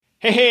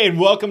Hey, and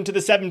welcome to the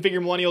Seven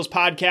Figure Millennials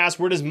podcast,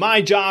 where it is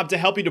my job to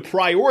help you to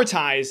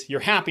prioritize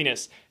your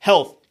happiness,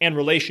 health, and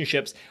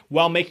relationships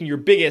while making your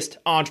biggest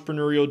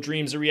entrepreneurial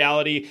dreams a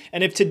reality.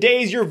 And if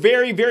today's your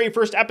very, very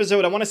first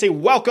episode, I want to say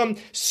welcome.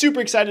 Super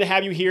excited to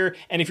have you here.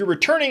 And if you're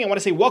returning, I want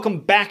to say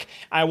welcome back.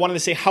 I wanted to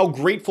say how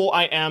grateful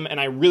I am, and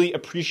I really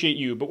appreciate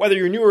you. But whether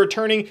you're new or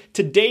returning,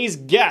 today's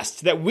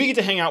guest that we get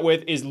to hang out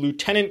with is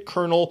Lieutenant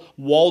Colonel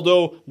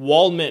Waldo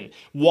Waldman.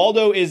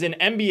 Waldo is an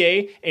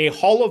MBA, a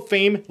Hall of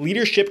Fame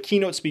leadership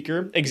keynote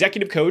speaker,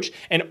 executive coach,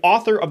 and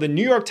author of the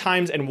New York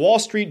Times and Wall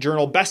Street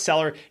Journal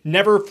bestseller,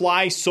 Never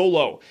Fly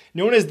Solo.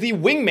 Known as the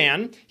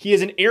Wingman, he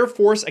is an Air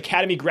Force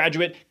Academy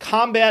graduate,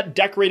 combat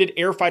decorated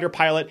air fighter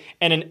pilot,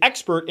 and an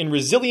expert in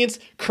resilience,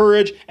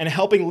 courage, and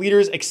helping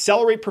leaders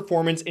accelerate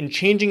performance in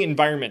changing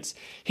environments.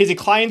 His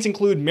clients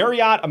include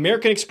Marriott,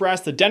 American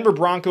Express, the Denver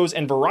Broncos,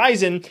 and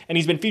Verizon, and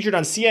he's been featured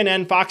on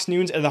CNN, Fox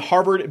News, and the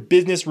Harvard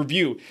Business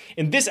Review.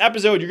 In this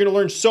episode, you're going to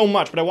learn so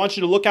much, but I want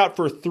you to look out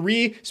for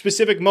 3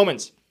 specific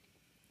moments.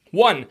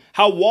 1,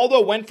 how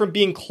Waldo went from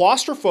being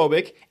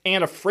claustrophobic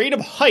and afraid of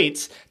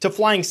heights to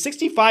flying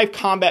 65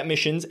 combat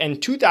missions and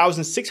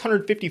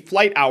 2,650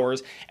 flight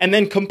hours, and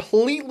then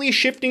completely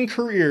shifting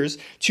careers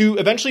to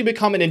eventually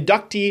become an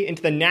inductee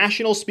into the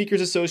National Speakers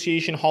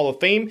Association Hall of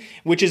Fame,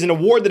 which is an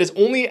award that has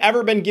only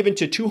ever been given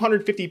to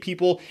 250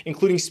 people,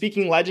 including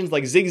speaking legends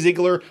like Zig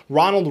Ziglar,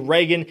 Ronald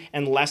Reagan,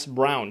 and Les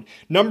Brown.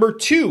 Number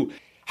 2,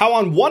 how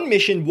on one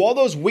mission,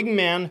 Waldo's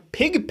wingman,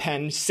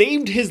 Pigpen,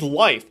 saved his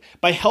life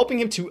by helping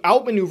him to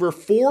outmaneuver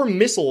 4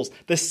 missiles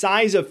the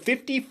size of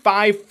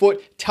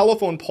 55-foot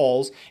telephone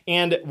poles,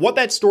 and what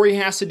that story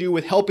has to do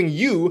with helping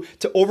you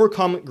to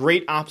overcome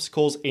great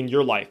obstacles in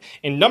your life.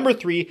 And number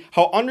 3,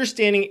 how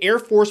understanding Air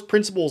Force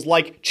principles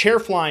like chair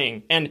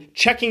flying and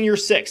checking your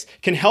 6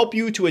 can help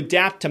you to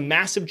adapt to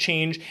massive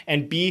change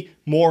and be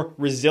more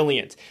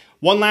resilient.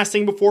 One last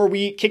thing before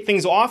we kick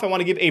things off, I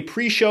want to give a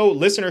pre-show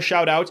listener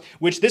shout out,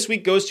 which this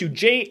week goes to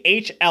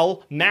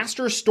JHL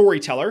Master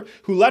Storyteller,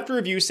 who left a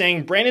review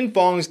saying Brandon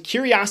Fong's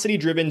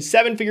curiosity-driven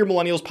 7-Figure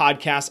Millennials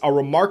podcasts are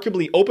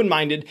remarkably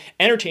open-minded,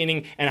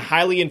 entertaining, and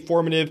highly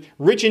informative,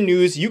 rich in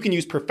news you can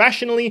use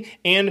professionally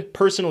and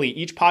personally.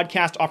 Each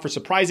podcast offers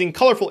surprising,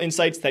 colorful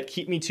insights that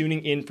keep me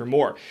tuning in for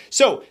more.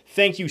 So,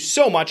 thank you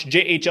so much,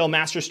 JHL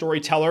Master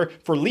Storyteller,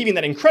 for leaving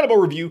that incredible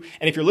review.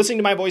 And if you're listening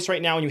to my voice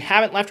right now and you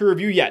haven't left a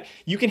review yet,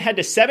 you can head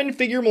to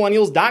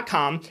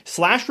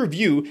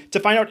 7figuremillennials.com/review to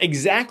find out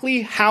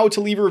exactly how to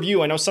leave a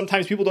review. I know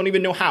sometimes people don't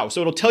even know how,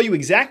 so it'll tell you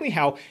exactly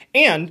how.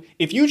 And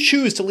if you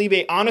choose to leave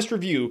an honest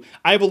review,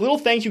 I have a little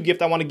thank you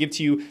gift I want to give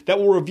to you that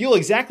will reveal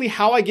exactly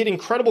how I get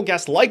incredible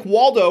guests like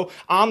Waldo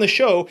on the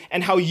show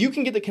and how you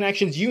can get the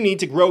connections you need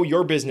to grow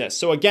your business.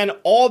 So again,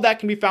 all of that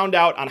can be found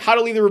out on how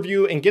to leave the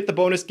review and get the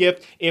bonus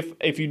gift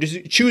if you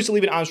choose to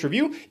leave an honest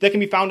review. That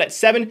can be found at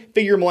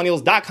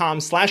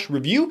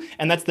 7figuremillennials.com/review,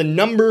 and that's the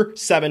number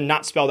 7,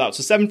 not spelled out.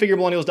 So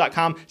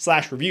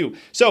 7figuremillennials.com/review.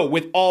 So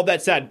with all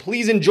that said,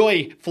 please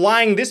enjoy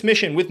flying this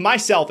mission with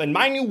myself and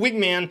my new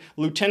wingman,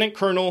 Lieutenant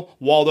Colonel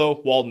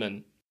Waldo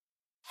Waldman.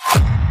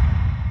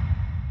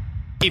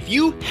 If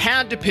you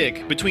had to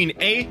pick between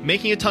A,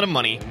 making a ton of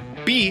money,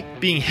 B,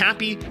 being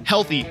happy,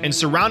 healthy, and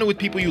surrounded with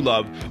people you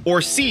love,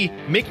 or C,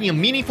 making a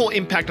meaningful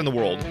impact on the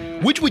world,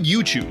 which would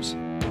you choose?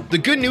 The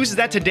good news is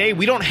that today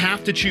we don't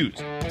have to choose.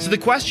 So the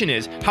question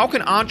is, how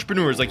can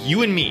entrepreneurs like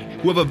you and me,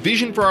 who have a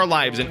vision for our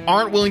lives and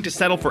aren't willing to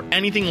settle for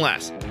anything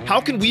less, how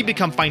can we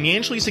become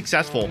financially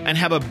successful and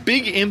have a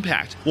big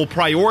impact while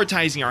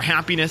prioritizing our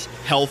happiness,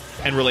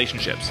 health, and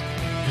relationships?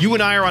 You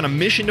and I are on a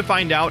mission to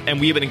find out,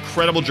 and we have an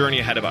incredible journey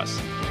ahead of us.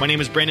 My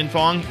name is Brandon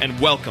Fong, and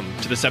welcome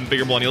to the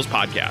 7-Figure Millennials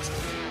podcast.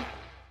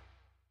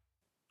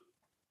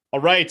 All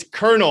right,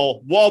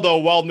 Colonel Waldo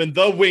Waldman,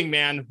 the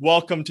wingman,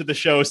 welcome to the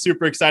show.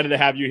 Super excited to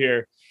have you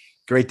here.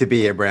 Great to be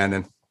here,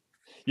 Brandon.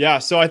 Yeah,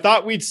 so I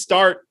thought we'd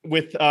start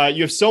with,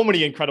 you have so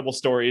many incredible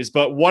stories,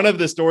 but one of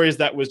the stories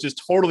that was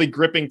just totally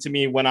gripping to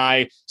me when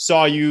I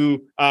saw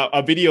you,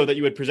 a video that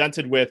you had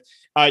presented with,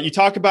 you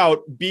talk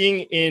about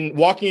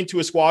walking into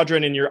a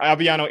squadron in your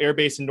Aviano Air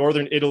Base in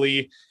northern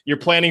Italy. You're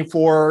planning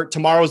for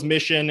tomorrow's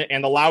mission,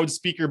 and the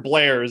loudspeaker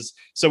blares.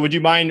 So would you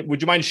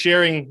mind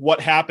sharing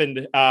what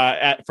happened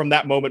from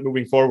that moment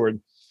moving forward?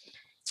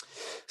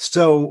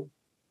 So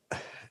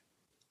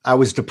I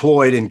was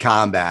deployed in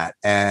combat,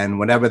 and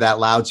whenever that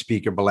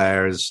loudspeaker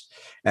blares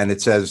and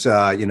it says,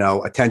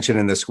 attention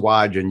in the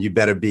squadron, you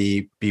better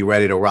be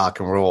ready to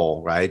rock and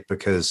roll, right?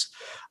 Because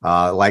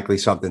likely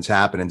something's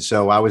happening.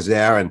 So I was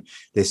there, and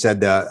they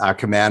said our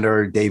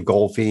commander, Dave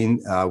Goldfein,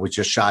 was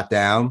just shot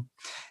down,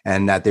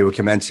 and that they were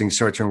commencing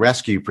search and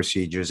rescue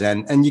procedures.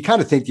 And you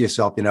kind of think to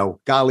yourself,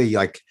 golly,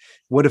 like,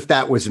 what if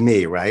that was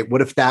me, right?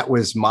 What if that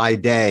was my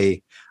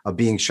day of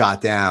being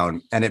shot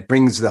down? And it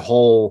brings the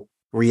whole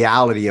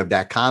reality of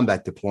that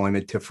combat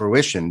deployment to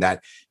fruition,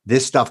 that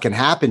this stuff can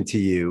happen to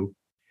you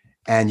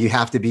and you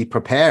have to be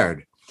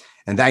prepared.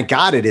 And thank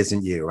God it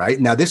isn't you, right?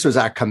 Now, this was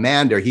our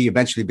commander. He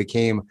eventually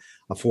became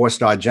a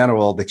 4-star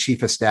general, the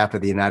chief of staff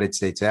of the United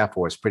States Air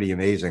Force. Pretty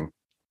amazing.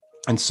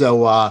 And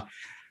so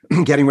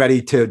getting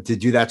ready to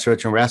do that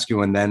search and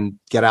rescue, and then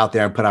get out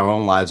there and put our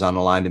own lives on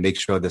the line to make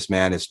sure this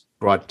man is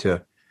brought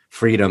to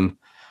freedom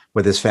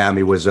with his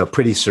family was a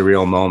pretty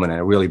surreal moment. And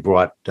it really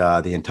brought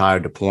the entire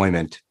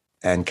deployment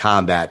and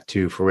combat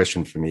to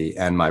fruition for me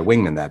and my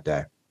wingman that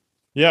day.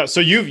 Yeah. So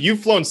you've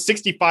flown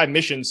 65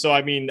 missions. So,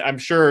 I mean, I'm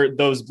sure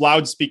those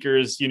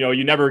loudspeakers,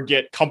 you never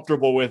get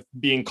comfortable with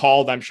being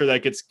called. I'm sure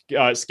that gets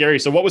scary.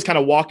 So what was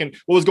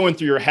going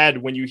through your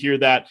head when you hear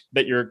that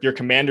your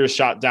commander is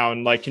shot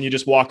down? Like, can you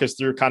just walk us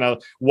through kind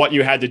of what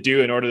you had to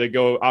do in order to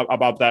go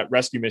about that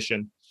rescue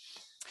mission?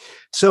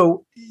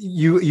 So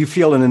you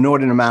feel an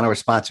inordinate amount of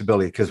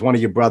responsibility because one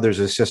of your brothers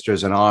or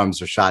sisters in arms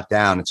are shot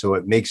down. And so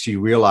it makes you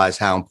realize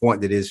how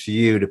important it is for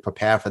you to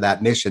prepare for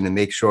that mission and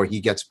make sure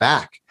he gets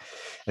back.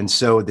 And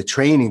so the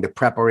training, the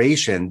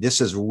preparation,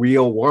 this is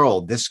real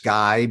world. This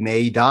guy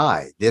may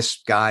die.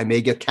 This guy may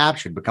get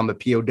captured, become a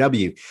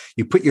POW.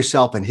 You put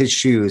yourself in his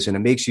shoes and it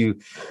makes you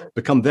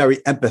become very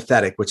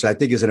empathetic, which I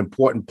think is an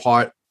important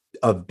part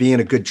of being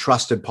a good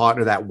trusted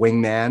partner, that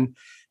wingman,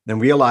 then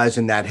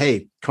realizing that,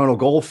 hey, Colonel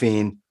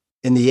Goldfein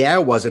in the air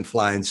wasn't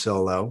flying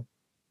solo.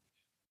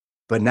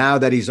 But now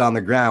that he's on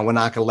the ground, we're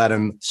not going to let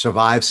him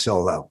survive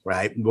solo,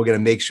 right? We're going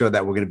to make sure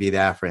that we're going to be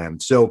there for him.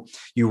 So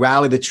you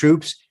rally the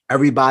troops.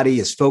 Everybody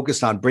is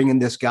focused on bringing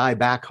this guy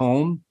back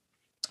home.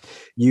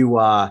 You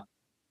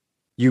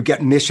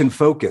get mission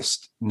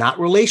focused, not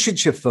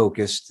relationship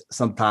focused.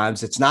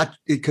 Sometimes it's not,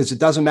 because it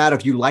doesn't matter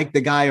if you like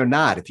the guy or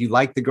not, if you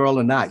like the girl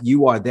or not.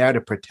 You are there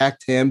to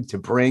protect him, to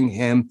bring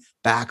him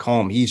back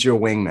home. He's your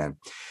wingman.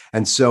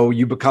 And so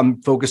you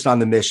become focused on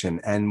the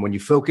mission. And when you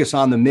focus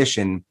on the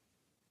mission,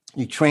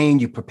 you train,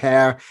 you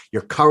prepare,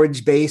 you're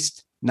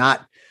courage-based,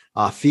 not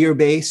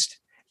fear-based,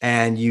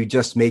 and you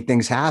just make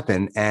things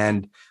happen.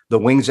 And the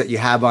wings that you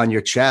have on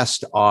your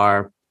chest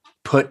are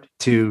put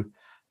to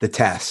the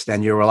test,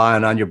 and you're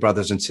relying on your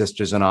brothers and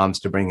sisters in arms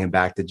to bring him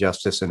back to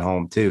justice and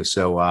home too.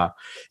 So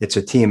it's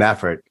a team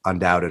effort,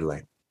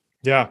 undoubtedly.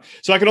 Yeah.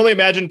 So I can only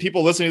imagine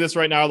people listening to this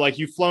right now, like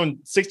you've flown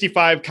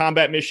 65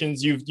 combat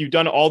missions. You've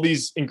done all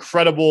these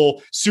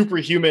incredible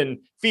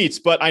superhuman feats.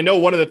 But I know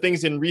one of the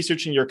things in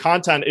researching your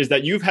content is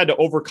that you've had to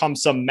overcome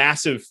some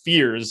massive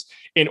fears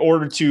in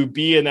order to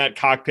be in that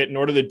cockpit, in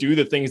order to do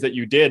the things that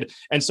you did.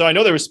 And so I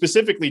know there were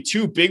specifically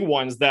two big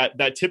ones that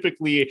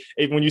typically,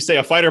 when you say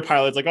a fighter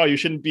pilot, it's like, oh, you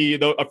shouldn't be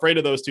afraid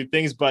of those two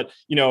things. But,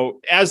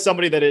 as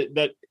somebody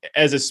that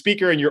as a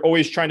speaker, and you're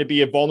always trying to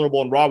be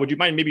vulnerable and raw, would you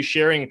mind maybe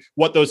sharing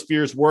what those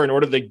fears were in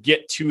order to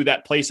get to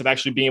that place of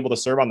actually being able to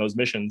serve on those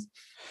missions?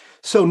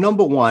 So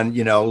number one,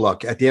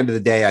 look, at the end of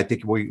the day, I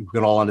think we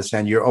can all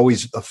understand you're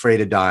always afraid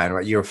of dying,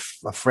 right? You're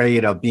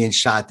afraid of being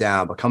shot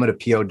down, becoming a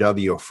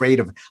POW, afraid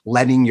of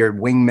letting your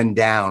wingman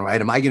down, right?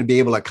 Am I going to be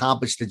able to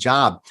accomplish the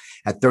job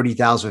at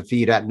 30,000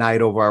 feet at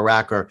night over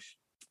Iraq, or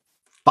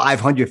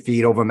 500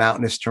 feet over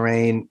mountainous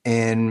terrain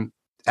in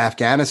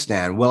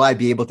Afghanistan? Will I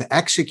be able to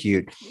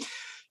execute?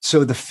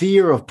 So the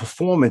fear of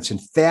performance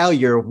and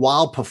failure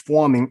while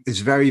performing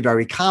is very,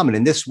 very common.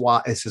 And this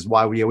is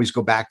why we always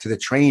go back to the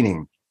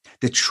training,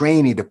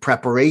 the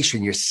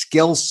preparation, your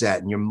skill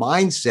set and your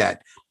mindset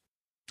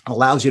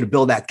allows you to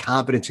build that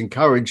confidence and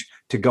courage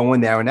to go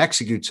in there and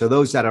execute. So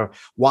those that are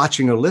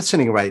watching or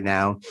listening right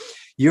now,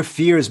 your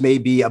fears may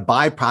be a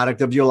byproduct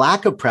of your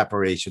lack of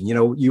preparation.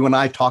 You and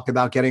I talked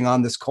about getting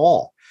on this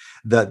call,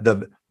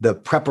 the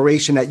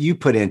preparation that you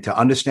put into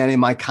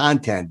understanding my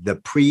content, the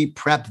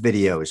pre-prep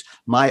videos,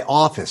 my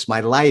office,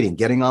 my lighting,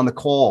 getting on the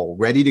call,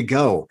 ready to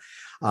go.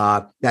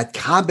 That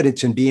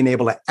confidence in being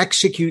able to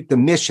execute the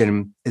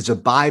mission is a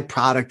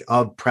byproduct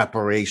of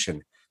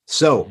preparation.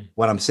 So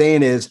what I'm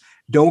saying is,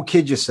 don't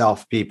kid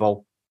yourself,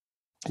 people.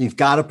 You've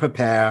got to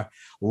prepare.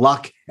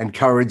 Luck and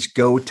courage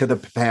go to the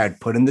prepared.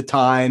 Put in the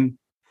time,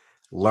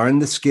 learn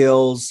the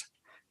skills,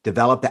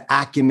 develop the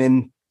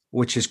acumen,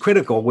 which is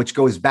critical, which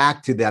goes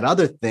back to that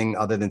other thing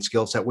other than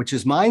skill set, which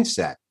is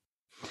mindset.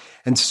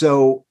 And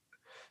so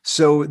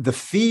the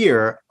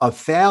fear of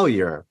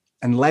failure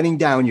and letting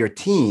down your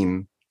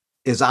team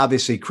is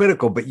obviously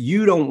critical, but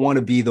you don't want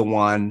to be the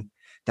one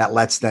that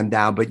lets them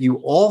down. But you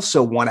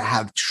also want to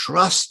have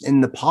trust in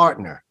the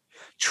partner,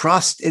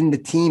 trust in the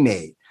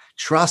teammate,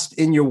 trust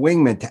in your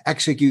wingman to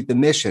execute the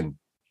mission.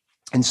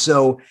 And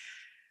so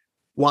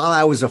while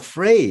I was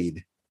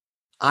afraid,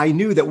 I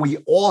knew that we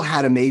all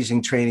had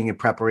amazing training and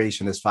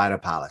preparation as fighter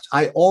pilots.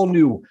 I all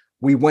knew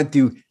we went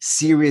through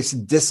serious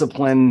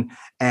discipline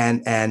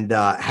and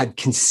had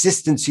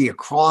consistency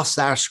across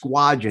our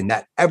squadron,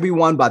 that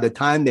everyone, by the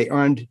time they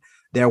earned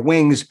their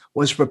wings,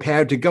 was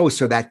prepared to go.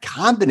 So that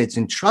confidence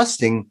in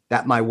trusting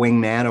that my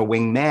wingman or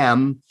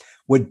wingmam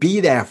would be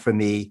there for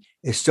me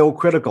is so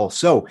critical.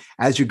 So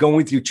as you're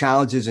going through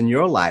challenges in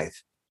your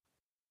life,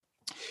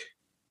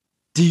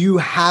 do you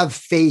have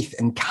faith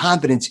and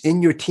confidence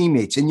in your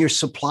teammates, in your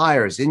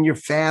suppliers, in your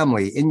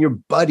family, in your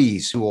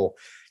buddies who will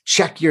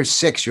check your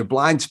six, your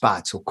blind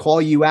spots, who'll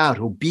call you out,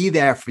 who'll be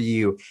there for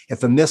you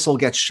if a missile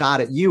gets shot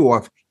at you,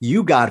 or if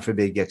you, God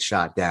forbid, get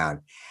shot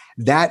down?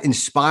 That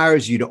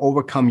inspires you to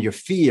overcome your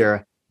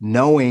fear,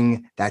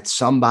 knowing that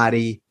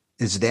somebody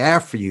is there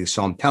for you.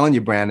 So I'm telling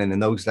you, Brandon,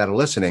 and those that are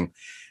listening,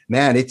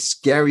 man, it's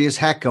scary as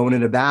heck going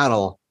into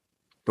battle.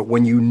 But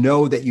when you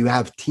know that you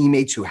have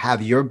teammates who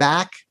have your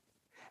back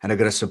and are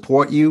going to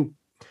support you,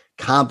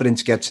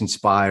 confidence gets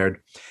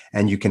inspired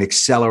and you can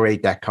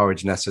accelerate that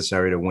courage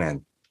necessary to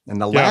win.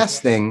 And the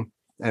last thing,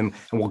 and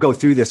we'll go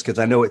through this because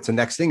I know it's the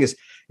next thing, is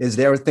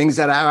there are things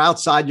that are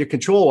outside your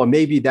control, or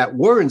maybe that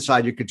were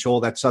inside your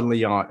control that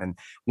suddenly aren't. And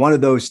one of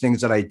those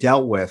things that I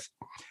dealt with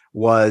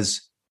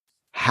was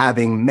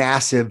having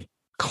massive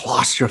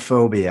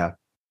claustrophobia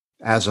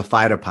as a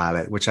fighter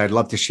pilot, which I'd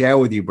love to share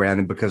with you,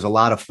 Brandon, because a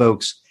lot of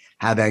folks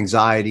have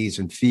anxieties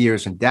and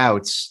fears and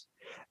doubts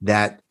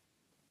that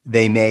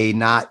they may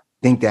not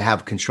think they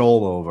have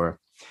control over.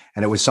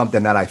 And it was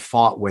something that I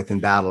fought with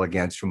and battled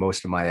against for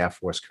most of my Air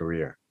Force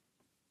career.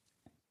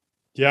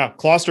 Yeah,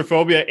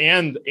 claustrophobia,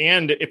 and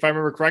if I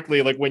remember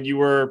correctly, like when you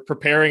were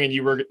preparing and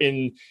you were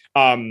in,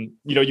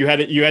 you had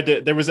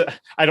to. There was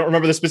I don't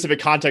remember the specific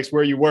context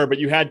where you were, but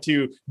you had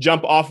to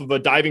jump off of a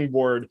diving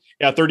board,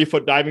 a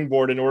 30-foot diving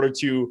board, in order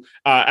to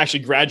actually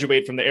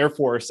graduate from the Air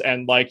Force,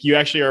 and like you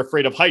actually are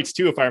afraid of heights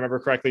too, if I remember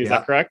correctly. Is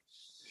that correct?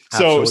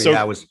 Absolutely. So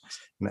I was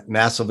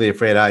massively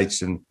afraid of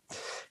heights and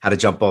had to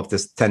jump off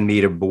this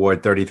 10-meter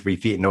board, 33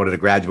 feet, in order to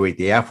graduate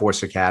the Air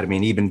Force Academy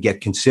and even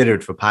get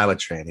considered for pilot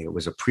training. It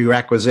was a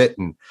prerequisite,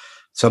 and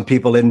some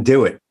people didn't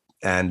do it.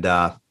 And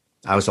I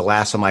was the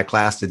last of my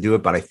class to do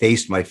it, but I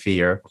faced my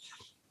fear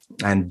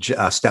and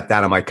stepped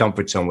out of my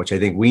comfort zone, which I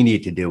think we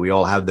need to do. We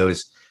all have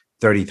those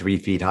 33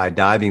 feet high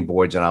diving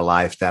boards in our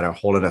life that are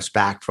holding us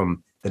back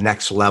from the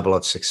next level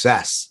of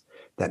success,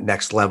 that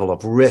next level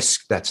of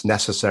risk that's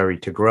necessary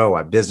to grow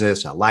our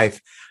business, our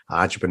life,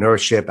 our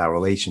entrepreneurship, our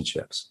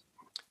relationships.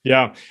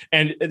 Yeah.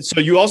 And so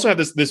you also have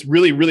this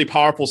really, really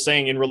powerful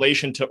saying in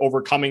relation to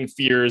overcoming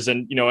fears.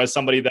 And, you know, as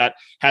somebody that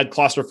had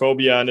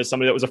claustrophobia and as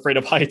somebody that was afraid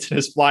of heights and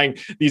is flying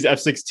these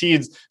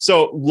F-16s.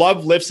 So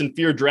love lifts and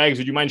fear drags.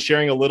 Would you mind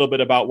sharing a little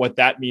bit about what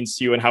that means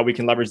to you and how we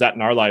can leverage that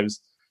in our lives?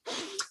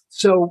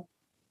 So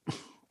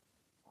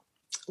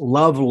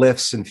love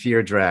lifts and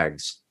fear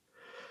drags.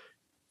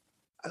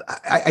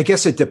 I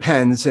guess it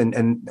depends.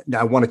 And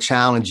I want to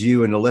challenge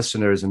you and the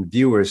listeners and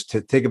viewers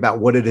to think about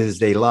what it is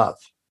they love.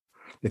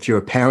 If you're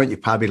a parent, you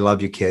probably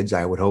love your kids.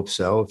 I would hope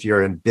so. If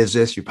you're in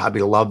business, you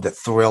probably love the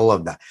thrill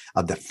of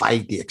the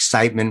fight, the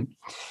excitement.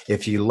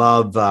 If you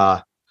love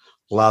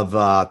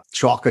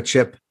chocolate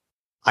chip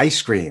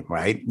ice cream,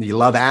 right? You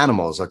love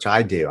animals, which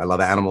I do. I love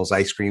animals,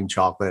 ice cream,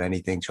 chocolate,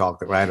 anything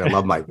chocolate, right? I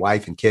love my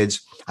wife and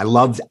kids. I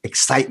love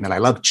excitement. I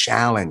love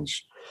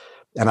challenge.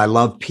 And I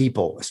love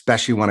people,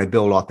 especially when I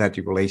build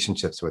authentic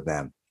relationships with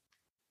them.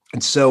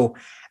 And so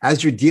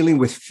as you're dealing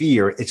with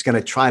fear, it's going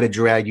to try to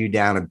drag you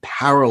down and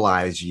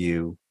paralyze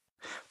you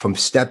from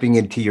stepping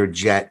into your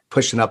jet,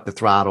 pushing up the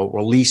throttle,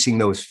 releasing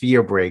those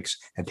fear brakes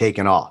and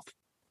taking off.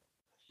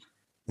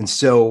 And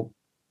so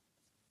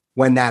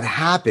when that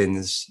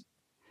happens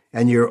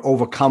and you're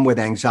overcome with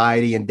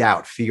anxiety and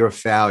doubt, fear of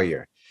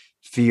failure,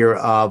 fear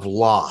of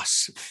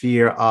loss,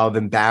 fear of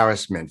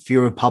embarrassment,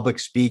 fear of public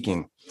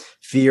speaking,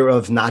 fear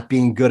of not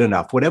being good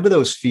enough, whatever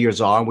those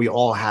fears are, and we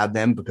all have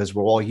them because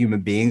we're all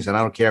human beings. And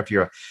I don't care if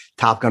you're a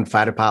Top Gun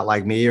fighter pilot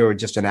like me or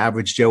just an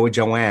average Joe or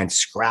Joanne,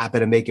 scrap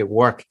it and make it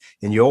work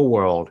in your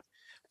world.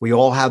 We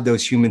all have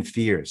those human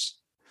fears.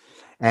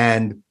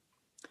 And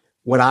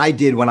what I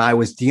did when I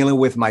was dealing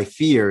with my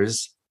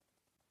fears,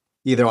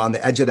 either on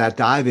the edge of that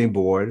diving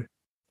board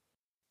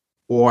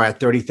or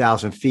at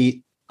 30,000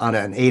 feet on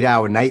an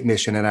 8-hour night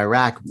mission in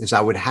Iraq, is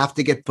I would have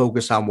to get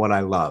focused on what I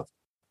love.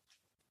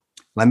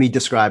 Let me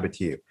describe it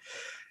to you.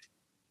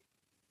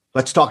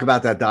 Let's talk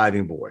about that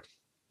diving board.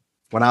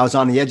 When I was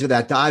on the edge of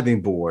that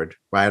diving board,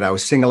 right, I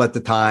was single at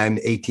the time,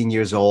 18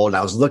 years old.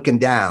 I was looking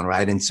down,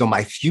 right? And so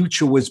my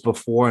future was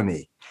before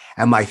me.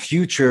 And my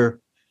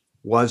future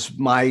was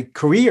my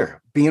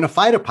career, being a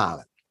fighter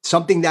pilot,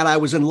 something that I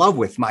was in love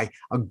with,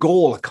 a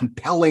goal, a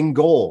compelling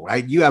goal,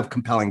 right? You have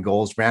compelling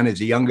goals, Brandon,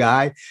 as a young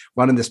guy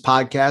running this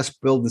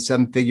podcast, building a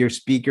 7-figure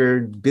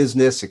speaker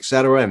business, et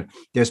cetera. And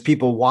there's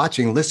people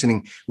watching,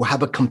 listening, who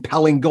have a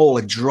compelling goal,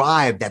 a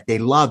drive that they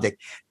love,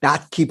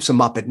 that keeps them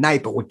up at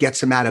night, but what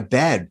gets them out of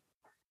bed.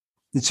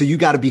 And so you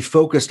got to be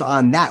focused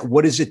on that.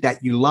 What is it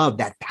that you love,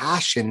 that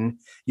passion,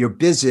 your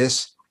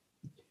business,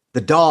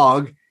 the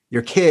dog,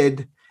 your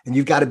kid, and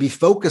you've got to be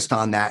focused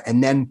on that.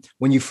 And then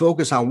when you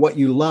focus on what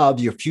you love,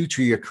 your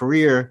future, your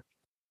career,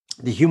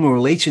 the human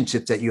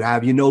relationships that you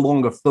have, you're no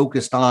longer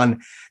focused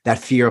on that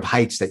fear of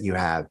heights that you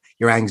have,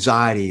 your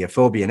anxiety, your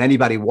phobia. And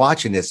anybody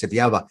watching this, if you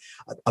have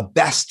a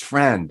best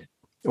friend,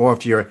 or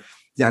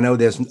I know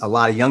there's a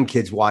lot of young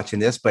kids watching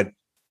this, but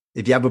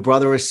if you have a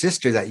brother or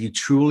sister that you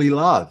truly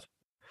love,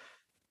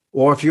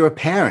 or if you're a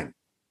parent,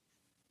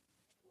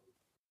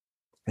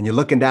 and you're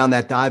looking down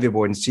that diving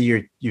board and see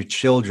your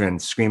children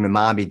screaming,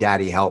 "Mommy,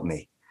 Daddy, help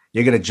me."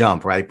 You're going to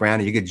jump, right,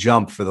 Brandon? You could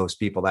jump for those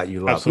people that you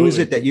love. Absolutely. Who is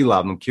it that you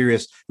love? I'm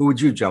curious. Who would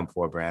you jump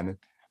for, Brandon?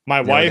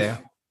 My wife.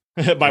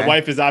 My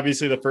wife is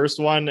obviously the first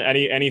one.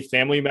 Any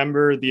family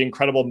member, the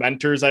incredible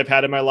mentors I've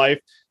had in my life.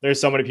 There's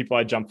so many people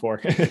I jump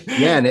for.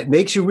 Yeah, and it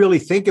makes you really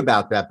think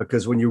about that,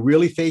 because when you're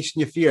really facing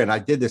your fear, and I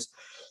did this,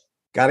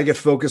 Got to get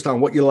focused on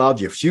what you love,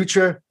 your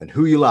future, and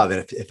who you love.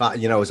 And if I,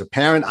 as a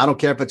parent, I don't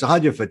care if it's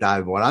 100-foot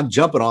diving board. I'm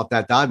jumping off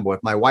that diving board.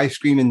 If my wife's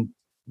screaming,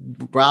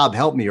 Rob,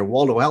 help me, or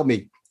Waldo, help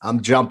me,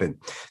 I'm jumping.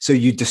 So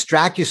you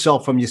distract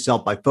yourself from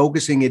yourself by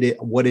focusing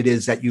what it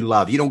is that you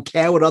love. You don't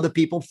care what other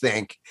people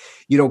think.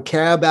 You don't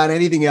care about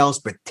anything else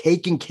but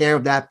taking care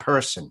of that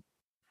person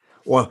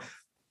or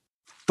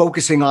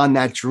focusing on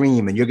that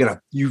dream. And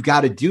you've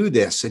got to do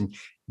this. And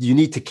you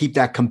need to keep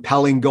that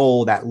compelling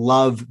goal, that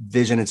love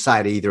vision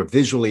inside, either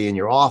visually in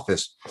your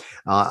office,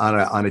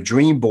 on a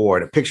dream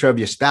board, a picture of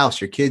your spouse,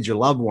 your kids, your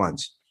loved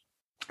ones.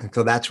 And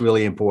so that's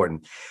really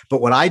important.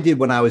 But what I did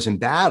when I was in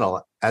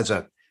battle as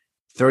a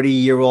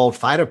 30-year-old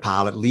fighter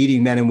pilot,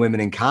 leading men and women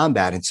in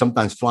combat, and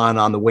sometimes flying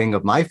on the wing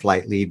of my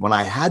flight lead, when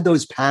I had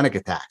those panic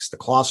attacks, the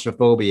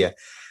claustrophobia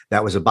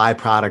that was a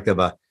byproduct of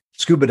a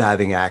scuba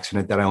diving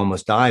accident that I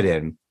almost died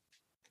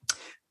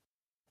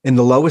in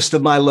the lowest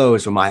of my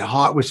lows, when my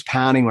heart was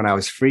pounding, when I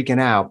was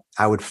freaking out,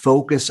 I would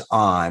focus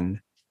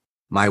on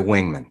my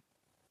wingman,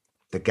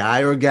 the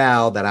guy or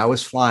gal that I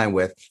was flying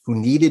with who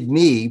needed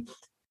me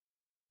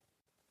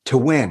to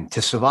win,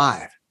 to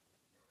survive.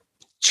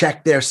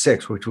 Check their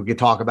six, which we could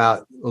talk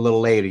about a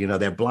little later,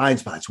 their blind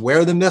spots.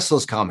 Where are the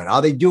missiles coming?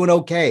 Are they doing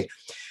okay?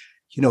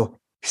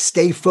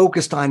 Stay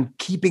focused on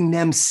keeping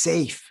them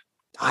safe.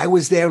 I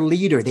was their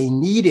leader. They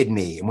needed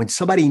me. And when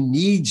somebody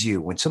needs you,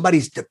 when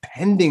somebody's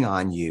depending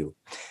on you,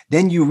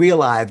 then you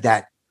realize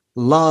that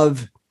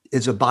love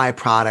is a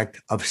byproduct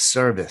of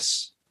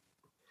service.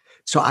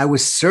 So I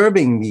was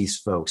serving these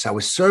folks. I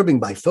was serving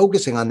by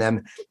focusing on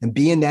them and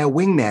being their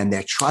wingman,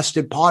 their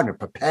trusted partner,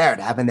 prepared,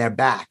 having their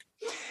back.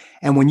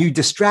 And when you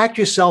distract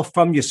yourself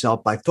from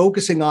yourself by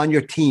focusing on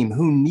your team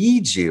who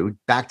needs you,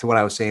 back to what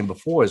I was saying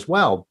before as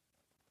well,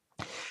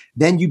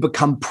 then you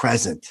become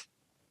present.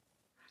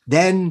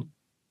 Then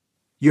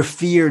your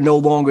fear no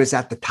longer is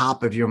at the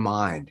top of your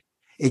mind.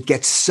 It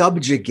gets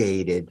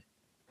subjugated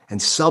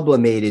and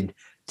sublimated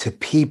to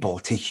people,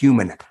 to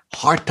human,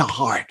 heart to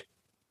heart.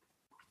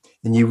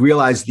 And you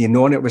realize the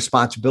inordinate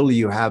responsibility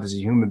you have as a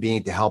human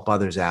being to help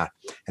others out.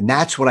 And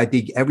that's what I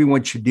think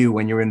everyone should do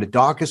when you're in the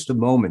darkest of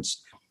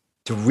moments,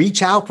 to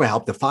reach out for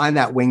help, to find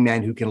that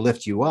wingman who can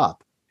lift you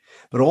up.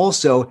 But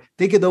also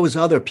think of those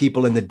other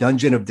people in the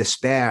dungeon of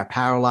despair,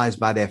 paralyzed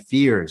by their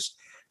fears,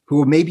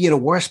 who are maybe in a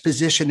worse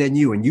position than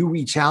you, and you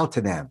reach out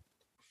to them,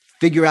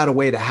 figure out a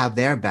way to have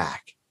their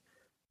back,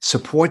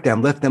 support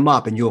them, lift them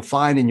up, and you'll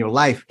find in your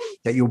life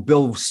that you'll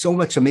build so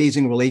much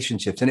amazing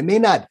relationships. And it may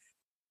not,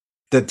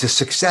 the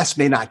success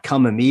may not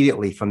come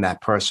immediately from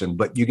that person,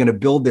 but you're going to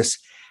build this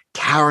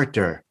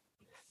character,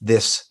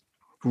 this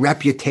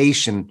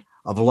reputation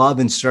of love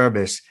and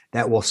service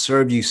that will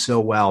serve you so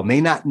well.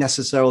 May not be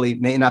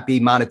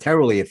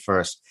monetarily at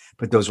first,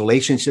 but those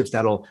relationships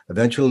that'll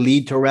eventually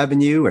lead to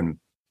revenue and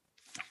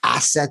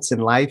assets in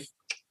life.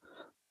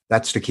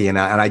 That's the key. And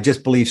I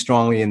just believe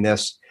strongly in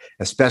this,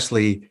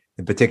 especially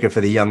in particular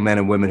for the young men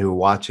and women who are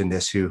watching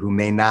this, who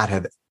may not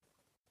have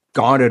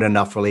garnered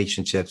enough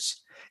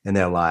relationships in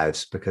their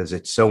lives, because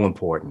it's so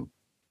important.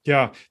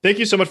 Yeah. Thank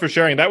you so much for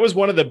sharing. That was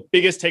one of the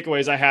biggest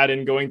takeaways I had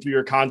in going through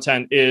your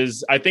content.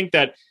 Is I think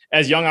that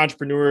as young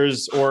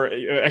entrepreneurs, or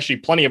actually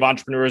plenty of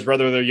entrepreneurs,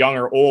 whether they're young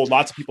or old,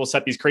 lots of people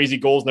set these crazy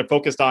goals and they're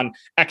focused on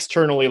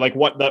externally, like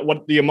what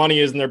the money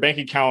is in their bank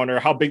account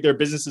or how big their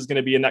business is going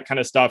to be and that kind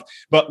of stuff.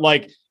 But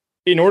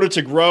in order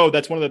to grow,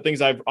 that's one of the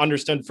things I've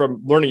understood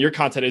from learning your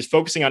content, is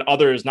focusing on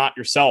others, not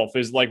yourself.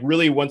 Is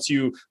really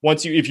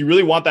if you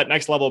really want that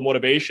next level of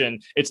motivation,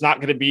 it's not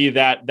going to be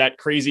that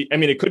crazy. I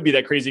mean, it could be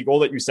that crazy goal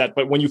that you set,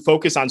 but when you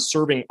focus on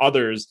serving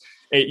others,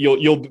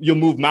 you'll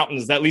move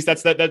mountains. At least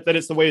that's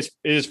it's the way it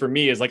is for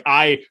me. Is like,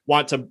 I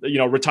want to,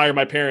 retire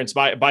my parents,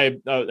 buy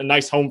a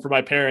nice home for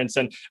my parents.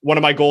 And one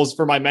of my goals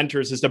for my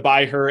mentors is to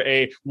buy her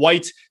a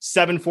white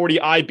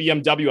 740i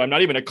BMW. I'm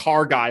not even a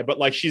car guy,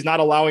 but she's not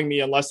allowing me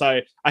unless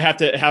I have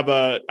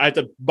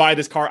to buy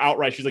this car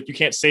outright. She's like, you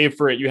can't save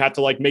for it. You have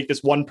to make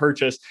this one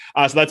purchase.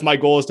 So that's my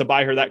goal, is to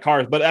buy her that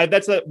car. But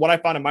that's what I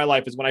found in my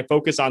life, is when I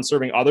focus on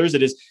serving others,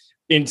 it is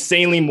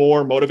insanely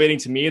more motivating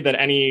to me than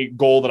any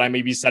goal that I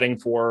may be setting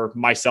for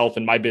myself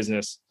and my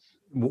business.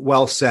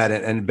 Well said,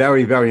 and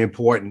very, very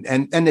important.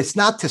 And it's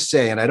not to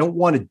say, and I don't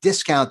want to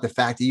discount the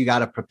fact that you got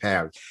to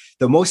prepare.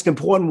 The most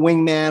important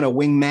wingman or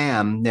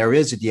wingman there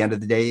is at the end of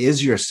the day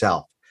is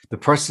yourself. The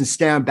person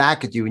staring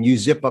back at you, and you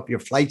zip up your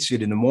flight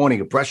suit in the morning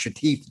or brush your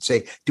teeth and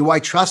say, do I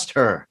trust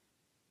her?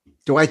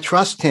 Do I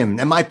trust him?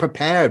 Am I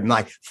prepared? Am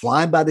I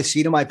flying by the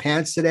seat of my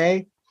pants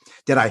today?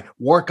 Did I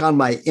work on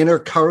my inner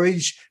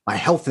courage, my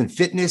health and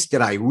fitness?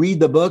 Did I read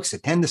the books,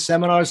 attend the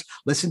seminars,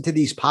 listen to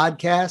these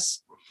podcasts?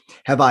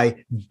 Have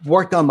I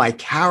worked on my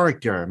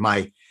character,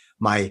 my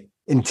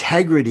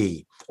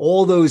integrity,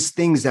 all those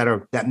things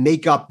that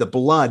make up the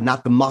blood,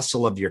 not the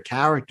muscle of your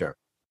character?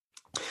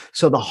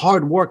 So the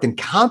hard work and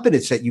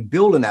confidence that you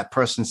build in that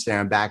person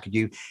staring back at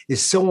you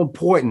is so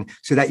important,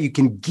 so that you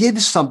can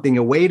give something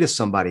away to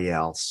somebody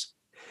else,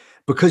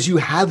 because you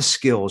have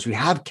skills, you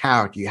have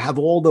character, you have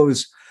all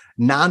those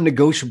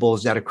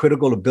non-negotiables that are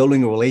critical to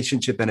building a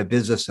relationship and a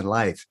business in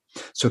life.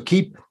 So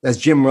keep, as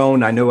Jim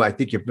Rohn,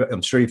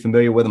 I'm sure you're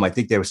familiar with him. I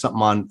think there was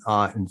something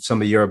on in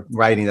some of your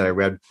writing that I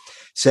read,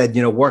 said,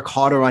 work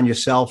harder on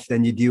yourself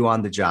than you do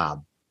on the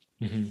job.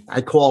 Mm-hmm. I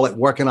call it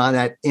working on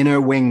that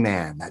inner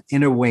wingman, that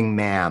inner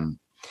wingman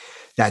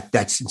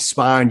that's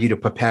inspiring you to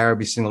prepare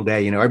every single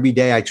day. Every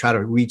day I try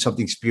to read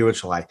something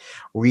spiritual. I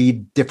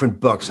read different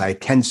books. I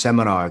attend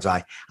seminars.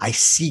 I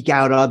seek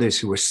out others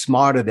who are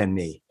smarter than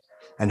me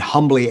and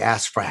humbly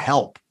ask for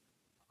help,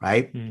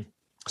 right? Mm.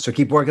 So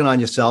keep working on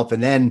yourself.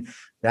 And then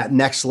that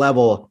next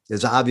level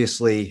is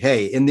obviously,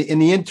 hey, in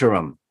the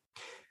interim,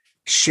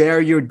 share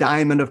your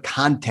diamond of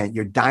content,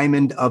 your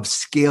diamond of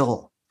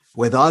skill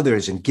with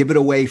others and give it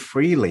away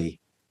freely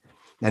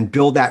and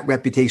build that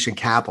reputation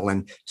capital.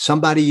 And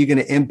somebody you're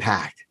going to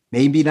impact,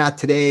 maybe not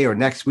today or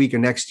next week or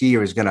next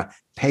year, is going to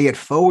pay it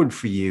forward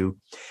for you.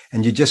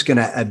 And you're just going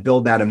to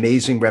build that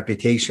amazing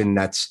reputation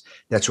that's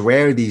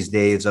rare these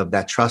days, of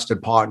that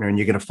trusted partner. And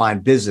you're going to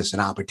find business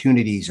and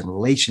opportunities and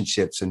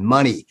relationships and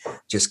money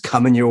just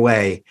coming your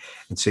way.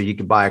 And so you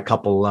can buy a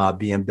couple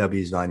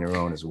BMWs on your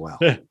own as well.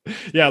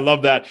 Yeah, I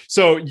love that.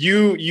 So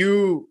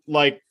you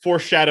like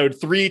foreshadowed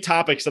 3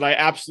 topics that I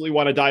absolutely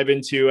want to dive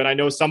into. And I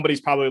know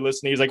somebody's probably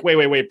listening. He's like,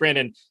 wait,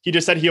 Brandon, he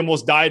just said he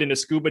almost died in a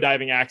scuba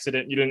diving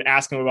accident. You didn't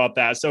ask him about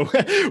that. So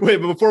wait,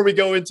 before we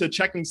go into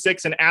checking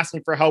 6 and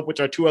asking for help, which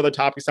are 2 other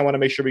topics I want to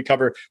make sure we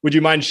cover, would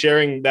you mind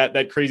sharing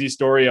that crazy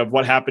story of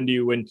what happened to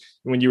you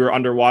when you were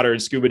underwater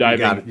and scuba diving?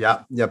 You got it.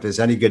 Yep. If there's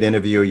any good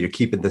interview, you're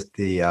keeping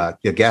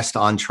the guest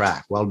on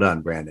track. Well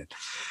done, Brandon.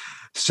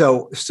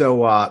 So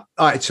all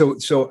right.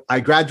 So I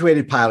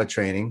graduated pilot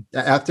training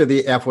after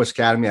the Air Force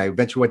Academy. I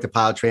eventually went to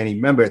pilot training.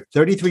 Remember,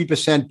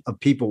 33% of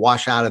people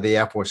wash out of the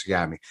Air Force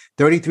Academy.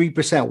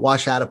 33%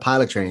 wash out of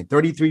pilot training.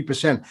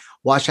 33%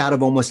 wash out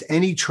of almost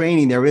any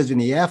training there is in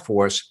the Air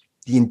Force,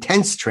 the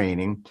intense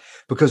training,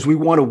 because we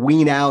want to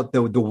wean out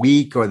the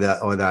weak or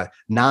the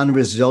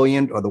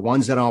non-resilient or the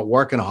ones that aren't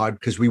working hard,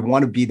 because we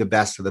want to be the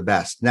best of the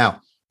best. Now,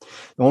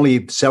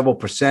 only several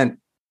percent,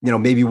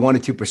 maybe 1 or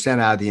 2%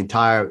 out of the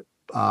entire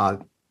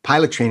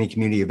pilot training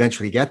community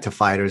eventually get to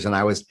fighters. And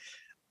I was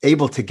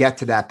able to get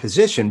to that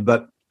position.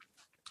 But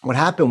what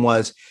happened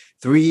was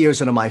 3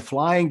 years into my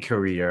flying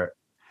career,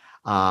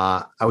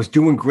 I was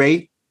doing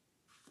great.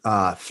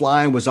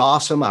 Flying was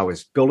awesome. I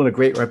was building a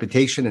great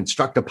reputation,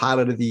 instructor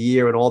pilot of the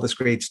year and all this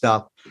great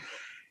stuff.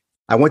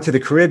 I went to the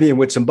Caribbean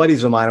with some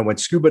buddies of mine. I went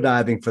scuba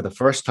diving for the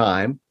first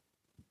time.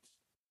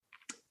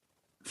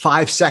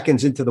 5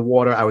 seconds into the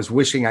water, I was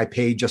wishing I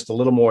paid just a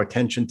little more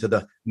attention to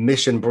the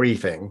mission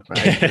briefing.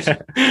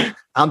 Right?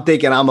 I'm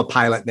thinking, I'm a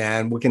pilot,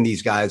 man. What can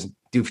these guys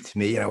do to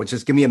me?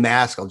 Just give me a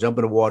mask. I'll jump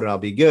in the water and I'll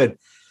be good.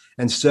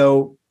 And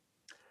so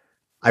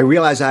I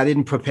realized I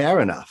didn't prepare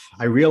enough.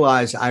 I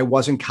realized I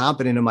wasn't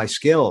confident in my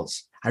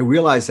skills. I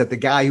realized that the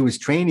guy who was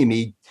training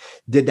me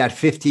did that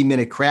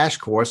 15-minute crash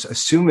course,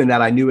 assuming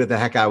that I knew what the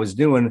heck I was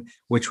doing,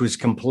 which was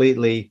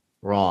completely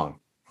wrong.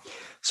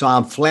 So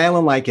I'm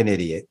flailing like an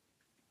idiot.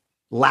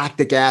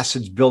 Lactic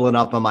acid's building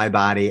up on my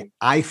body.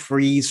 I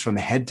freeze from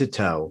head to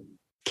toe,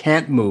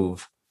 can't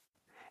move.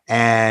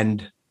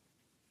 And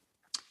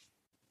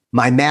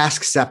my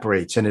mask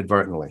separates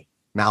inadvertently,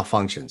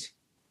 malfunctions.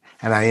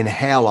 And I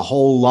inhale a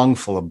whole lung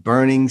full of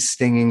burning,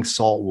 stinging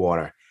salt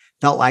water.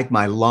 Felt like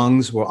my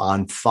lungs were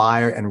on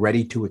fire and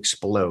ready to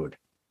explode.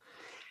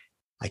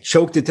 I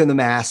choked into the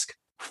mask,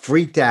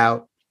 freaked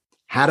out,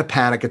 had a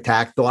panic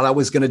attack, thought I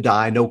was going to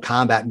die. No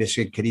combat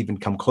mission could even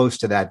come close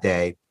to that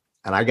day.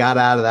 And I got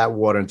out of that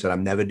water and said,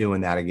 I'm never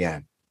doing that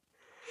again.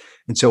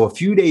 And so a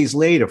few days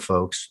later,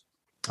 folks,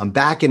 I'm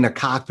back in the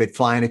cockpit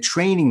flying a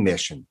training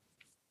mission,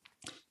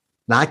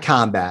 not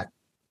combat.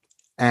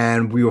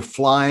 And we were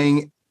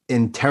flying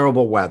in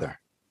terrible weather,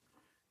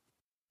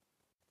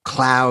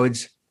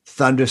 clouds,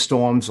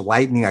 thunderstorms,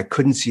 lightning. I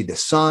couldn't see the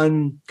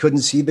sun, couldn't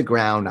see the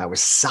ground. I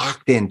was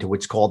socked into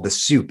what's called the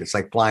soup. It's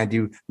like flying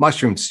through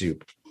mushroom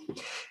soup.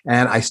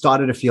 And I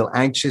started to feel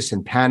anxious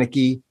and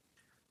panicky,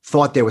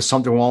 thought there was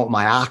something wrong with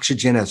my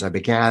oxygen as I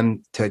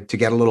began to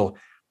get a little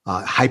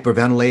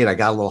hyperventilate. I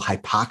got a little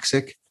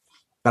hypoxic,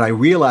 but I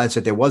realized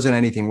that there wasn't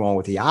anything wrong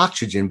with the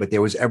oxygen, but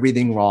there was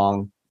everything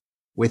wrong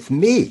with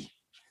me.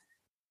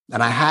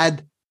 And I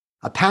had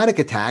a panic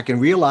attack and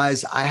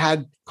realized I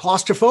had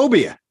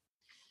claustrophobia.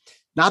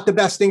 Not the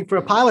best thing for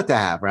a pilot to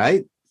have,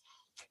 right?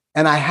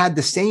 And I had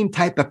the same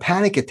type of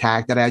panic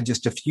attack that I had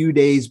just a few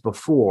days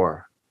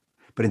before.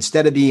 But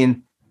instead of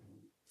being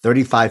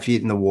 35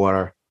 feet in the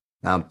water,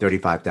 now I'm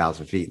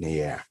 35,000 feet in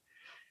the air.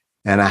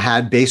 And I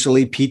had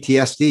basically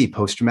PTSD,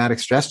 post-traumatic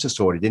stress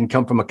disorder. It didn't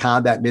come from a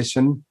combat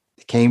mission.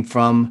 It came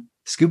from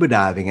scuba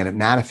diving, and it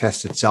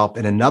manifests itself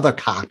in another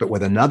cockpit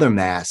with another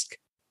mask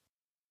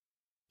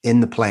in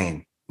the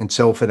plane. And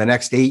so for the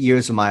next 8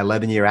 years of my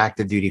 11-year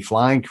active duty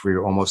flying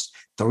career, almost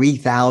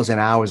 3,000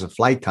 hours of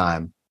flight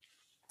time,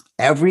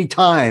 every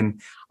time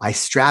I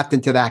strapped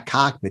into that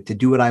cockpit to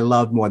do what I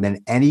loved more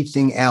than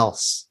anything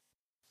else,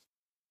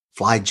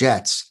 fly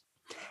jets,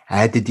 I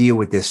had to deal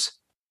with this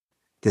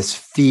this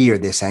fear,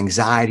 this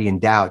anxiety and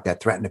doubt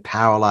that threatened to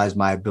paralyze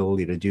my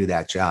ability to do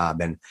that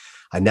job. And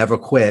I never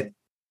quit.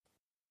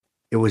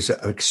 It was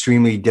an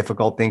extremely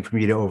difficult thing for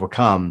me to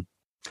overcome,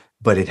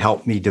 but it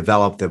helped me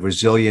develop the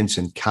resilience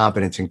and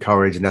confidence and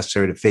courage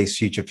necessary to face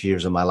future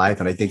fears in my life.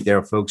 And I think there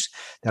are folks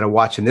that are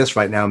watching this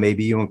right now,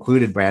 maybe you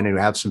included, Brandon, who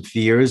have some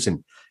fears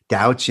and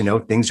doubts.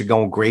 Things are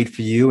going great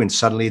for you, and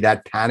suddenly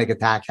that panic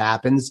attack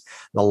happens,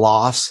 the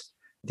loss,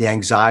 the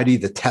anxiety,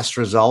 the test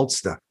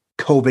results, the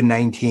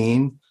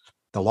COVID-19,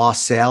 the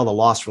lost sale, the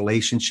lost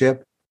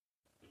relationship.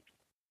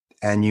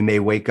 And you may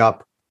wake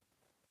up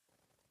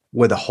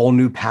with a whole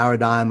new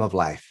paradigm of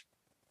life.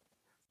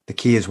 The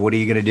key is, what are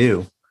you going to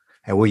do?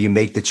 And will you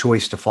make the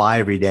choice to fly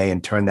every day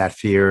and turn that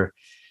fear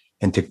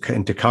into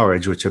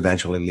courage, which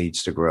eventually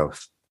leads to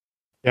growth?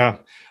 Yeah.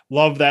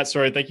 Love that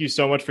story. Thank you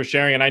so much for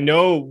sharing. And I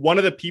know one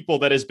of the people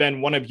that has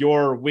been one of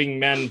your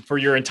wingmen for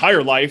your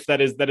entire life that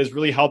has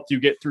really helped you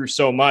get through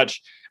so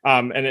much.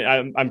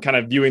 And I'm kind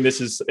of viewing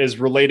this as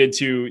related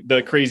to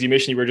the crazy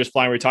mission you were just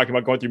flying. We were talking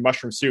about going through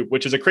mushroom soup,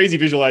 which is a crazy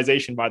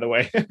visualization, by the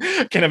way.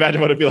 Can't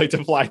imagine what it'd be like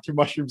to fly through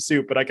mushroom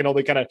soup, but I can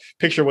only kind of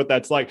picture what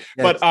that's like.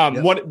 Yeah,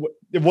 but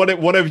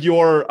one of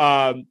your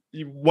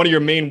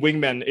main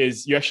wingmen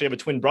is you actually have a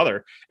twin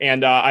brother,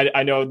 and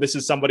I know this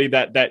is somebody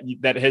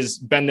that has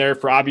been there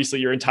for obviously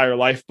your entire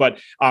life. But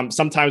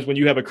sometimes when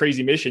you have a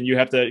crazy mission, you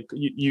have to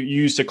you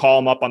used to call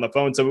him up on the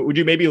phone. So would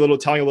you maybe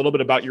telling a little bit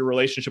about your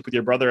relationship with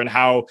your brother and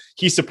how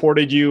he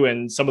supported you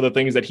and some of the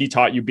things that he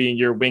taught you being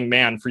your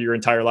wingman for your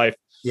entire life?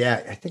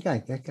 Yeah, I think I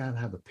gotta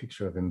have a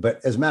picture of him.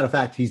 But as a matter of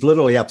fact, he's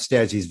literally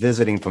upstairs. He's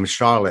visiting from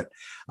Charlotte.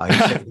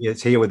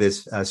 He's here with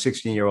his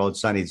 16-year-old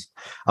son. He's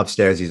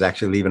upstairs. He's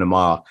actually leaving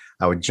tomorrow.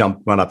 I would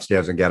run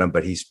upstairs and get him,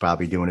 but he's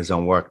probably doing his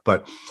own work.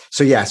 But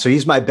so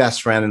he's my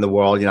best friend in the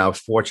world. I was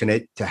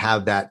fortunate to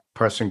have that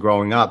person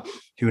growing up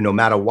who, no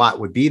matter what,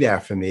 would be there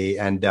for me.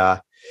 And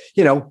I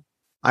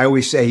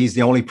always say he's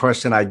the only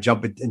person I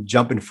jump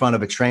in front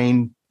of a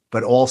train,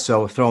 but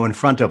also throw in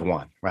front of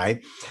one,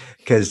 right?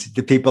 Because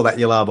the people that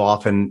you love,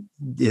 often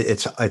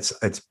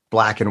it's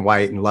black and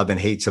white and love and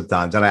hate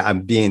sometimes. And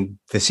I'm being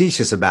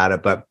facetious about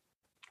it, but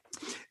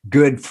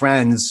good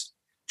friends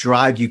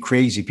drive you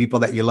crazy. People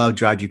that you love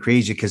drive you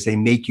crazy because they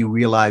make you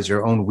realize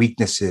your own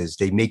weaknesses.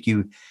 They make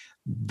you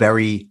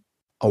very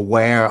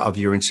aware of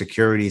your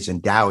insecurities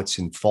and doubts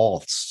and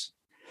faults.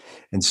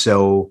 And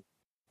so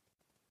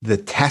the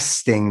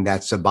testing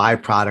that's a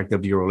byproduct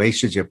of your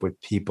relationship with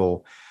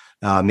people,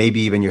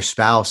 maybe even your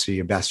spouse or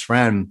your best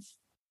friend,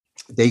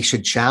 they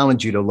should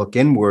challenge you to look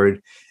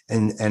inward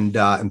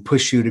and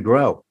push you to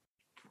grow.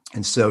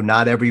 And so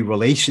not every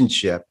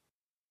relationship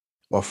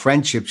or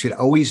friendship should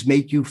always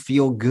make you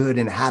feel good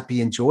and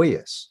happy and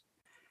joyous.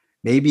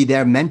 Maybe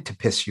they're meant to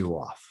piss you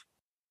off,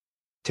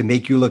 to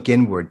make you look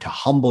inward, to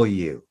humble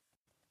you,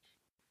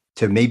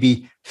 to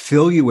maybe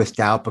fill you with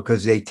doubt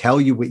because they tell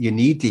you what you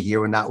need to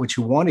hear and not what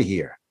you want to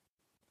hear.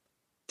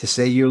 To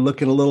say you're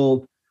looking a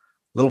little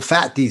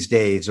fat these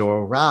days,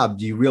 or Rob,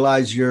 do you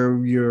realize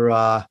you're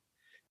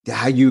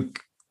how you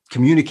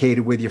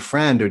communicated with your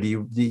friend, or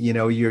do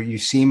you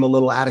seem a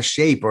little out of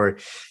shape, or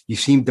you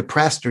seem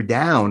depressed or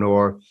down,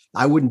 or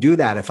I wouldn't do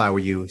that if I were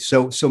you.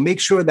 So make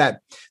sure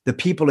that the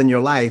people in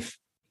your life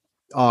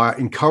are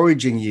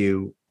encouraging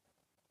you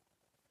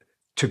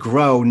to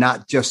grow,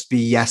 not just be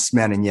yes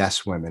men and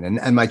yes women.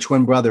 And my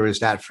twin brother is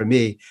that for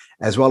me,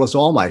 as well as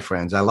all my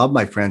friends. I love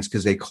my friends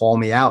because they call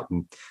me out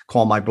and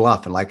call my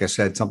bluff. And like I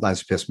said,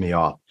 sometimes piss me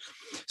off.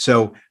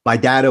 So my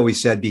dad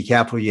always said, be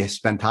careful who you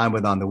spend time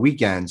with on the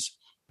weekends.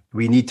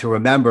 We need to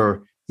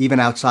remember, even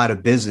outside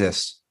of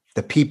business,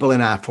 the people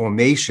in our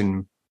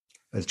formation,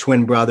 the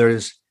twin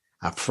brothers,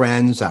 our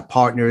friends, our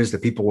partners, the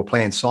people we're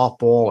playing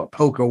softball or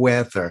poker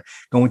with or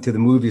going to the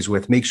movies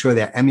with, make sure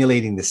they're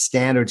emulating the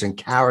standards and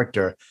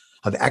character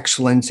of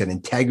excellence and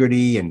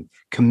integrity and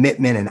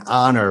commitment and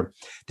honor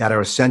that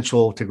are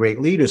essential to great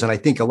leaders. And I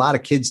think a lot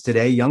of kids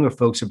today, younger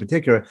folks in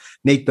particular,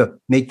 make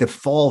the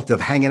fault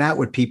of hanging out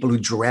with people who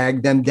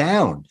drag them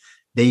down.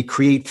 They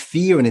create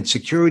fear and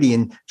insecurity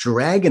and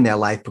drag in their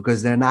life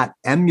because they're not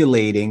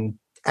emulating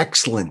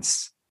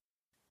excellence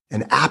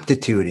and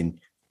aptitude and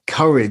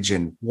courage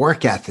and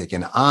work ethic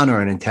and honor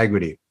and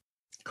integrity.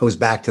 Goes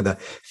back to the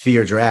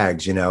fear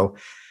drags,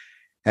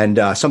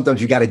 And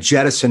sometimes you got to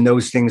jettison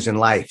those things in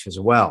life as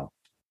well.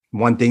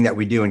 One thing that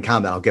we do in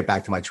combat, I'll get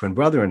back to my twin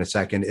brother in a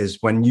second, is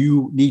when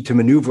you need to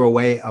maneuver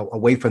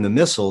away from the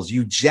missiles,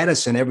 you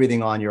jettison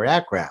everything on your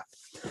aircraft,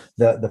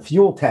 the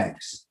fuel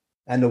tanks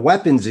and the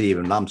weapons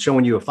even. I'm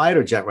showing you a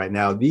fighter jet right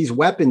now. These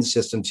weapon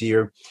systems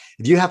here,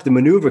 if you have to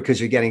maneuver because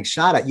you're getting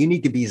shot at, you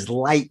need to be as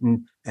light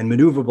and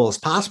maneuverable as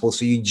possible.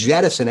 So you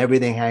jettison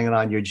everything hanging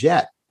on your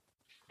jet.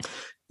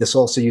 This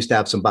also used to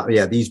have some,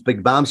 these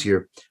big bombs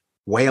here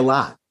weigh a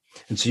lot.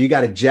 And so you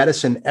got to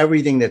jettison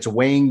everything that's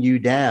weighing you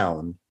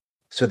down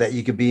so that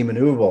you could be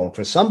maneuverable. And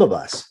for some of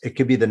us, it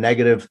could be the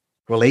negative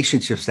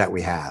relationships that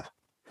we have,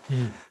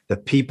 the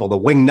people, the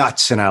wing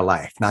nuts in our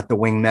life, not the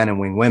wing men and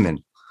wing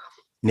women.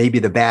 Maybe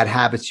the bad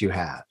habits you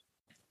have,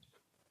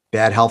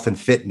 bad health and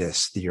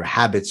fitness, your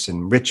habits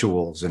and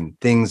rituals and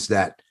things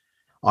that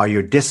are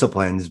your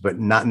disciplines, but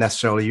not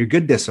necessarily your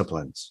good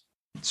disciplines.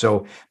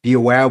 So be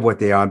aware of what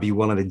they are and be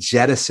willing to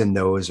jettison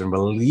those and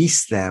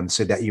release them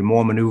so that you're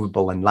more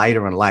maneuverable and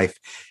lighter in life.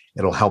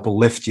 It'll help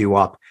lift you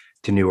up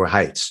to newer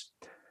heights.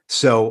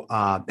 So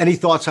any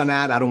thoughts on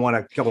that? I don't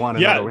want to go on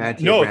another rant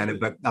here, Brandon,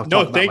 but I'll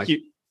talk about thank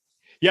you.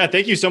 Yeah,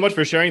 thank you so much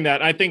for sharing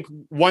that. I think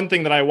one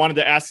thing that I wanted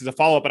to ask as a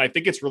follow-up, and I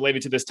think it's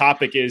related to this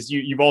topic, is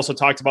you've also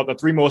talked about the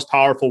 3 most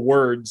powerful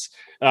words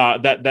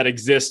that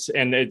exist,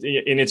 and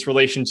in its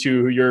relation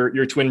to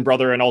your twin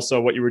brother and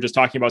also what you were just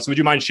talking about. So would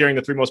you mind sharing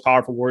the 3 most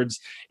powerful words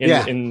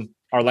in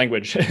our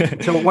language?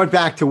 So it went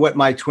back to what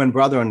my twin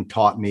brother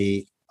taught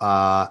me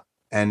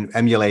and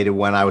emulated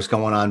when I was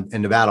going on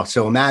in the battle.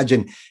 So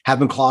imagine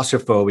having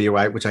claustrophobia,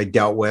 right, which I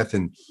dealt with,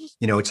 and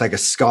it's like a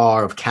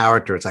scar of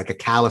character. It's like a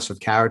callus of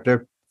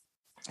character.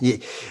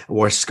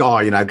 Or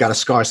scar, I've got a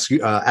scar.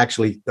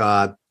 Actually,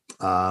 I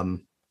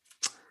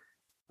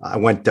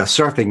went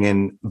surfing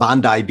in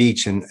Bondi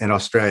Beach in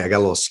Australia. I got a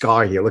little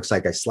scar here. It looks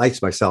like I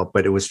sliced myself,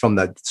 but it was from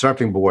the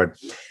surfing board.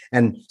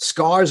 And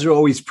scars are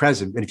always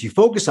present. And if you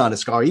focus on a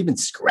scar, even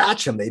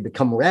scratch them, they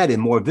become red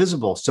and more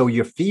visible. So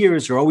your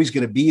fears are always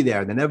going to be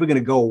there. They're never going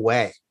to go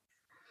away.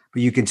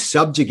 But you can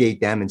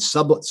subjugate them and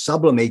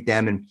sublimate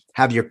them and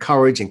have your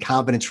courage and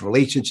confidence,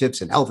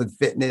 relationships and health and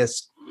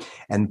fitness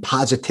and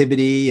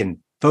positivity and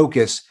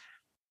focus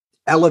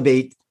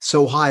elevate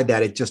so high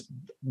that it just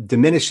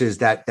diminishes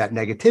that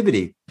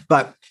negativity.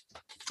 But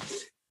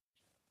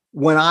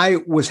when I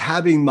was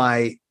having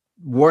my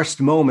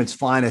worst moments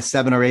flying a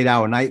 7 or 8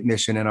 hour night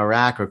mission in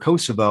Iraq or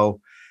Kosovo,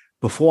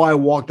 before I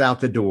walked out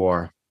the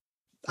door,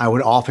 I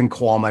would often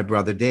call my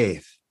brother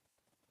Dave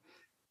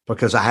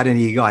because I had an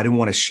ego. I didn't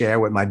want to share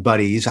with my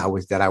buddies. I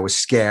was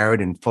scared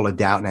and full of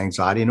doubt and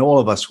anxiety. And all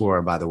of us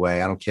were, by the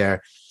way. I don't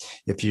care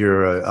if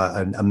you're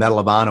a Medal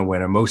of Honor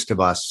winner, most of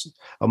us,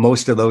 or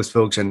most of those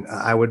folks, and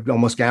I would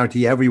almost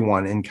guarantee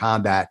everyone in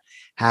combat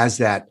has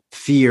that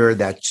fear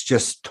that's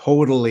just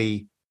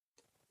totally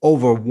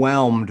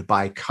overwhelmed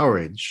by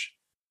courage.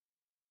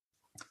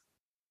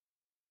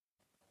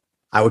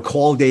 I would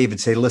call Dave and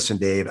say, listen,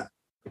 Dave,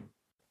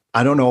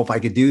 I don't know if I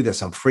could do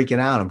this. I'm freaking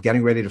out. I'm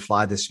getting ready to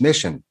fly this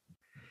mission.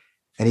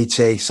 And he'd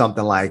say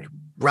something like,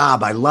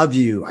 Rob, I love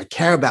you. I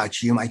care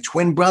about you. My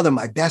twin brother,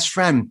 my best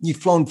friend. You've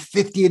flown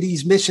 50 of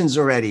these missions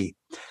already.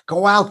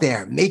 Go out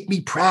there. Make me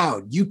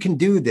proud. You can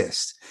do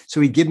this. So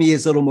he'd give me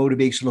his little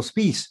motivational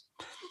speech.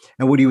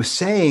 And what he was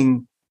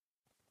saying,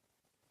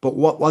 but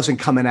what wasn't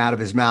coming out of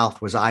his mouth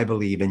was, I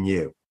believe in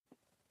you.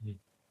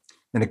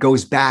 And it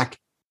goes back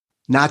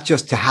not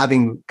just to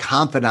having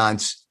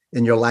confidants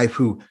in your life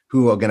who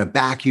are going to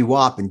back you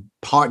up and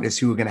partners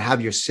who are going to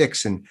have your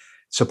six and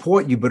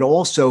support you, but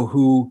also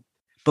who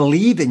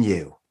believe in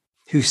you,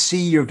 who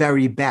see your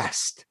very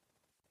best,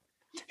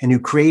 and who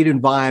create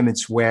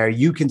environments where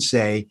you can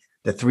say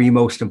the 3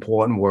 most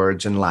important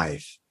words in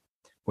life,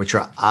 which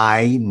are,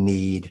 I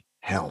need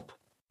help.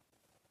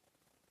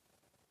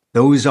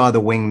 Those are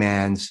the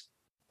wingman's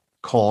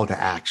call to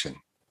action.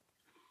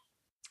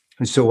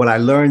 And so what I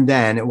learned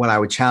then, and what I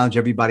would challenge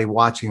everybody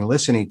watching and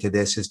listening to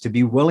this, is to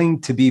be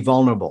willing to be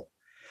vulnerable,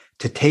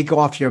 to take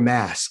off your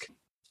mask,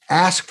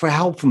 ask for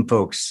help from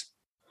folks,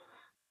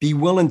 be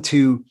willing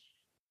to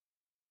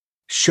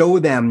show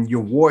them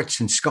your warts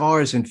and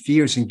scars and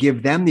fears and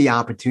give them the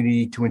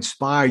opportunity to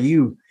inspire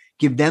you,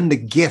 give them the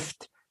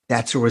gift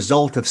that's a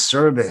result of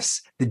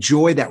service, the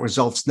joy that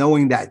results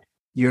knowing that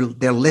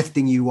they're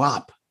lifting you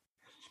up.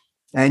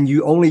 And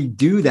you only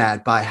do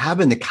that by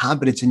having the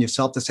confidence in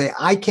yourself to say,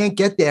 I can't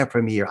get there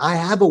from here. I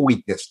have a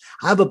weakness.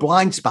 I have a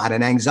blind spot,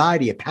 an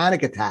anxiety, a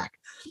panic attack,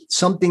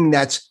 something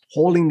that's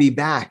holding me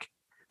back.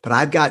 But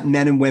I've got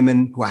men and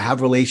women who I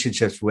have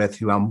relationships with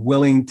who I'm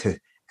willing to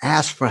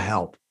ask for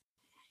help.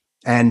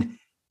 And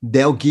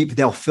they'll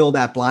fill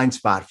that blind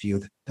spot for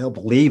you. They'll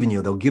believe in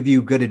you. They'll give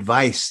you good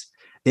advice.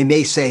 They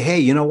may say, hey,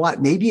 you know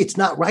what? Maybe it's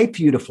not right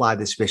for you to fly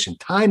this mission.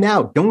 Time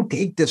out. Don't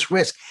take this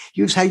risk.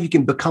 Here's how you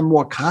can become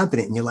more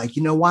confident. And you're like,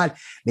 you know what?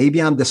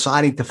 Maybe I'm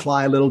deciding to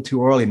fly a little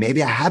too early.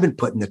 Maybe I haven't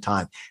put in the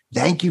time.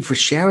 Thank you for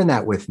sharing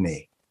that with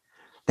me.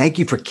 Thank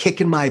you for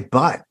kicking my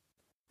butt.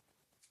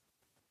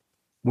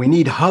 We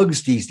need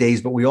hugs these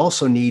days, but we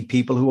also need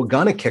people who are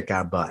going to kick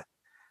our butt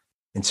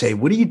and say,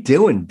 what are you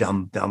doing,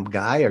 dumb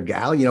guy or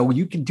gal?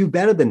 You can do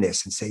better than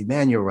this, and say,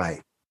 man, you're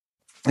right.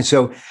 And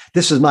so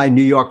this is my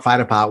New York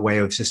fighter pilot way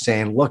of just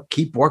saying, look,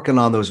 keep working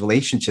on those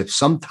relationships.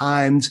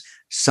 Sometimes,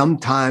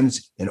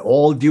 in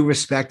all due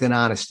respect and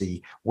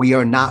honesty, we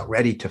are not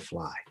ready to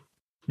fly.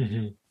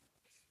 Mm-hmm.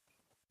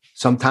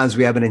 Sometimes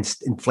we have an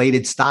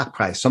inflated stock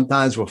price.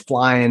 Sometimes we're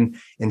flying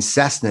in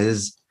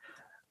Cessnas,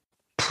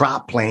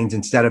 prop planes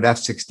instead of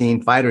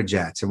F-16 fighter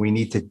jets, and we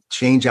need to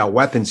change our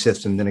weapon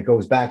system. Then it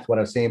goes back to what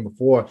I was saying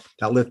before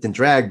about lift and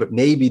drag, but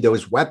maybe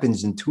those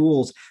weapons and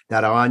tools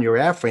that are on your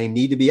airframe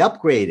need to be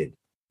upgraded.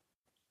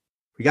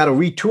 We got to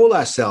retool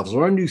ourselves,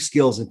 learn new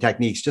skills and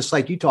techniques, just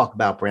like you talk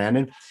about,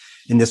 Brandon,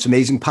 in this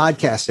amazing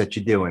podcast that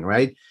you're doing,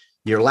 right?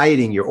 Your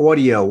lighting, your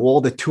audio,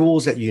 all the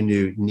tools that you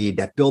need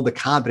that build the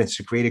confidence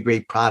to create a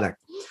great product.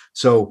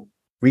 So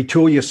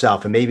retool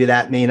yourself. And maybe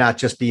that may not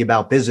just be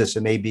about business.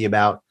 It may be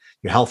about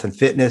your health and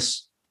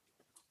fitness,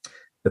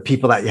 the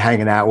people that you're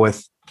hanging out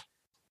with.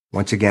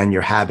 Once again,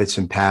 your habits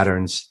and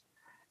patterns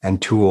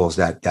and tools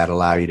that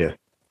allow you to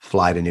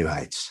fly to new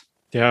heights.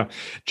 Yeah.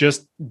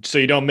 Just so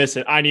you don't miss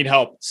it. I need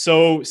help.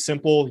 So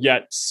simple,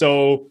 yet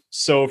so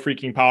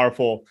freaking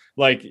powerful.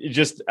 Like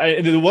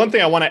the one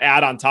thing I want to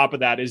add on top of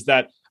that is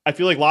that I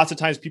feel like lots of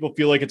times people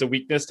feel like it's a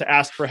weakness to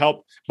ask for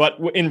help. But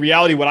in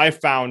reality, what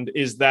I've found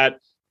is that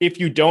if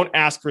you don't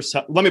ask for,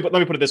 let me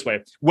put it this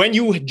way. When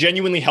you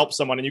genuinely help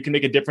someone and you can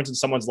make a difference in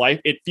someone's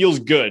life, it feels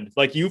good.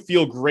 Like you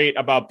feel great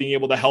about being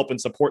able to help and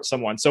support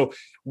someone. So,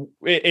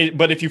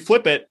 but if you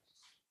flip it,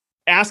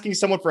 asking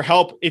someone for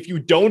help, if you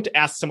don't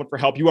ask someone for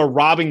help, you are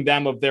robbing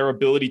them of their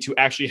ability to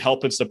actually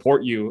help and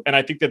support you. And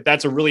I think that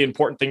that's a really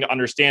important thing to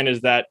understand,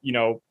 is that, you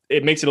know,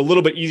 it makes it a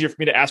little bit easier for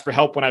me to ask for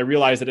help when I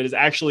realize that it is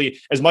actually,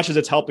 as much as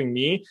it's helping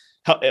me,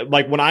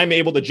 like when I'm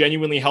able to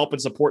genuinely help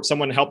and support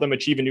someone and help them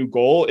achieve a new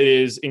goal, it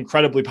is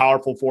incredibly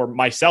powerful for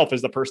myself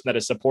as the person that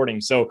is supporting.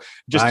 So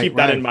just keep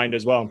that in mind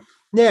as well.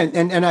 Yeah.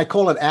 And I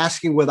call it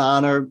asking with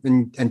honor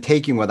and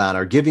taking with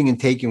honor, giving and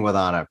taking with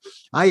honor.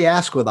 I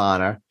ask with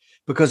honor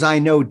because I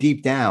know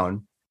deep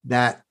down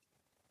that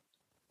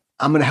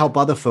I'm going to help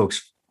other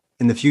folks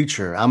in the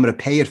future. I'm going to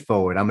pay it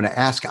forward. I'm going to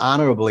ask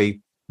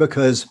honorably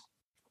because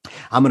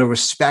I'm going to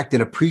respect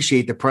and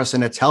appreciate the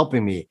person that's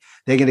helping me.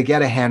 They're going to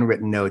get a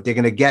handwritten note. They're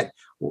going to get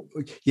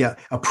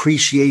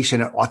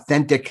appreciation,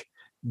 authentic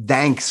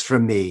thanks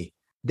from me.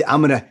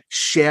 I'm going to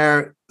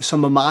share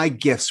some of my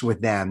gifts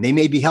with them. They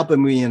may be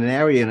helping me in an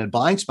area, in a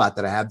blind spot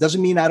that I have.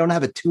 Doesn't mean I don't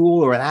have a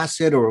tool or an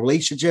asset or a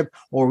relationship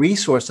or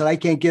resource that I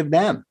can't give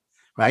them.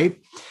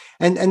 Right.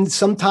 And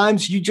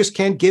sometimes you just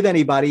can't give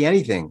anybody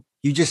anything.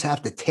 You just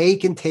have to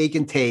take and take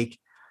and take,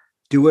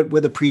 do it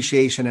with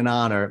appreciation and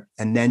honor,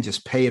 and then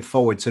just pay it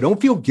forward. So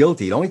don't feel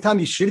guilty. The only time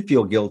you should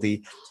feel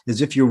guilty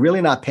is if you're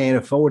really not paying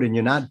it forward and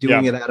you're not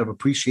doing it out of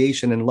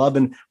appreciation and love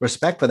and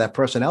respect for that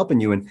person helping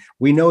you. And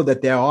we know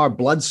that there are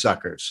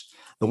bloodsuckers,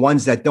 the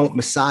ones that don't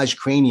massage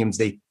craniums,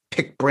 they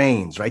pick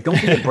brains, right? Don't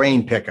be a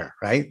brain picker,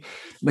 right?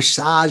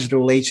 Massage the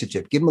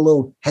relationship. Give them a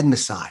little head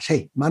massage.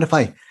 Hey, mind if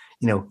I,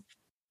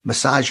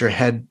 massage your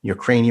head, your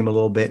cranium a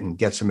little bit and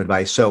get some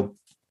advice. So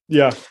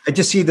yeah, I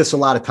just see this a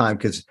lot of time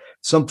because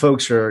some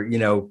folks are,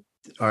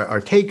 are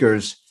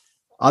takers,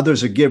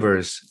 others are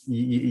givers.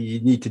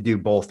 You need to do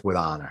both with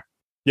honor.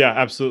 Yeah,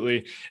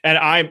 absolutely. And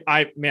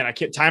I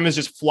can't, time is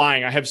just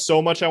flying. I have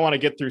so much I want to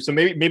get through. So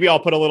maybe I'll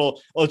put a little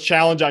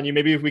challenge on you.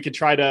 Maybe if we could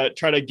try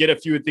to get a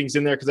few things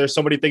in there, because there's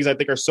so many things I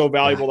think are so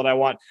valuable that I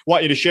want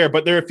you to share.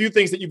 But there are a few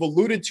things that you've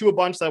alluded to a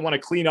bunch that I want to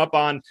clean up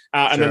on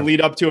and then lead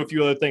up to a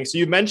few other things. So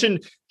you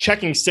mentioned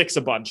checking six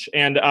a bunch.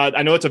 And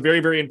I know it's a very,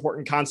 very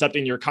important concept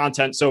in your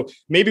content. So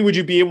maybe would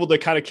you be able to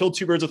kind of kill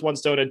two birds with one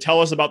stone and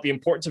tell us about the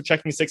importance of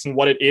checking six and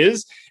what it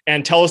is,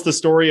 and tell us the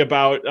story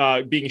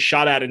about being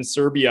shot at in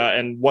Serbia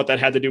and what that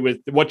had to do with,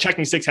 what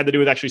checking six had to do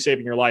with actually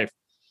saving your life.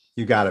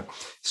 You got it.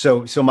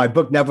 So my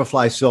book, Never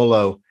Fly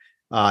Solo,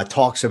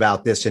 talks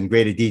about this in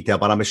greater detail,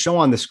 but I'm going to show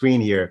on the screen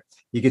here.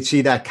 You can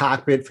see that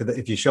cockpit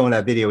if you're showing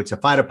that video, it's a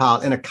fighter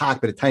pilot in a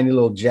cockpit, a tiny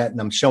little jet.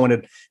 And I'm showing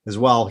it as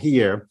well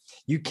here.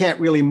 You can't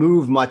really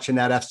move much in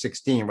that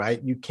F-16,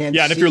 right? You can't.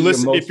 Yeah. And if you're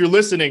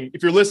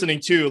listening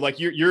too, like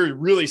you're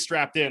really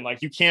strapped in,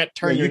 like you can't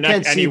turn your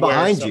neck anywhere. You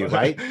can't see behind you,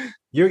 right?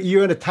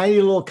 You're in a tiny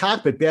little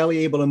cockpit, barely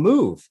able to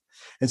move.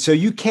 And so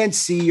you can't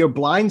see your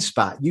blind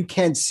spot. You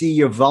can't see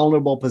your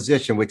vulnerable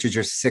position, which is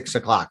your 6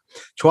 o'clock.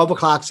 12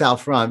 o'clock's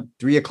out front,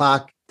 3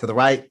 o'clock to the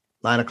right,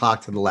 9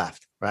 o'clock to the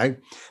left, right?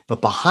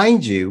 But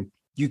behind you,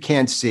 you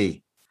can't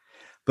see.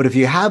 But if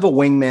you have a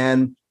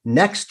wingman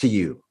next to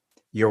you,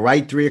 you're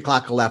right, 3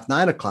 o'clock or left,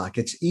 9 o'clock,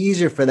 it's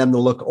easier for them to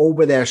look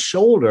over their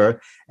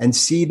shoulder and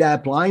see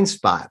that blind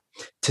spot,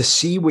 to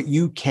see what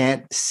you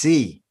can't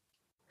see,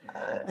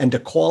 and to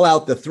call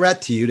out the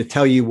threat to you, to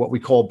tell you what we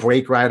call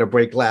break right or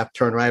break left,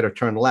 turn right or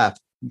turn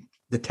left,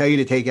 to tell you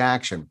to take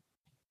action.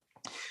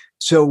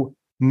 So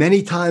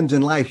many times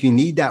in life, you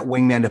need that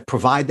wingman to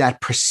provide that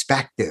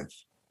perspective,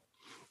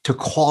 to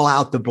call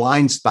out the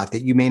blind spot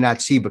that you may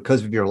not see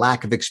because of your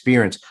lack of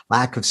experience,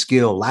 lack of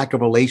skill, lack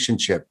of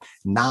relationship,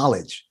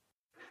 knowledge.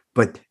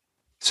 But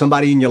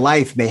somebody in your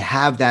life may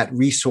have that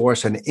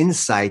resource and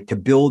insight to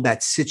build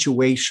that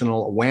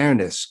situational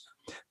awareness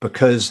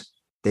because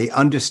they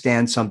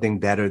understand something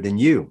better than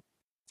you.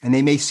 And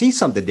they may see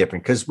something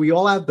different because we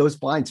all have those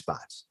blind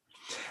spots.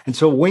 And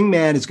so a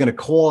wingman is going to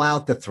call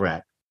out the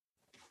threat,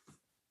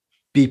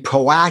 be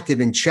proactive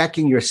in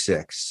checking your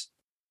six,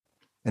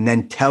 and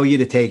then tell you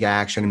to take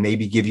action and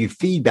maybe give you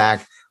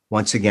feedback,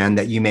 once again,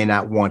 that you may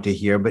not want to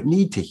hear, but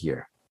need to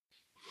hear.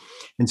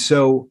 And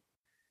so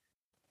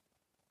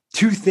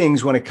two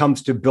things when it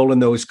comes to building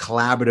those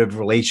collaborative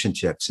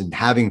relationships and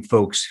having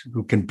folks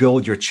who can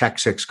build your check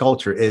six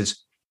culture is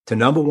to,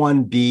 number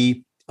one,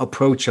 be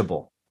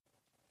approachable.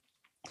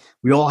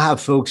 We all have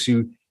folks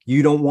who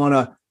you don't want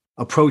to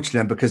approach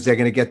them because they're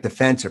going to get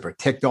defensive or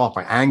ticked off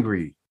or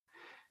angry.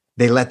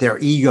 They let their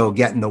ego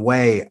get in the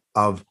way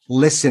of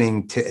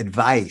listening to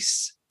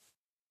advice.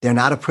 They're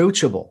not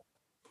approachable.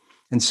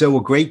 And so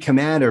a great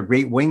commander, a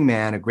great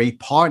wingman, a great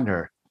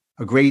partner,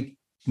 a great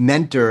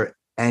mentor,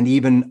 and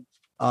even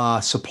a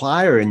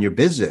supplier in your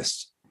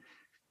business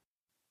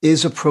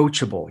is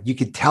approachable. You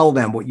can tell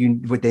them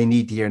what they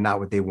need to hear, not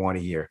what they want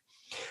to hear.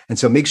 And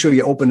so make sure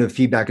you're open to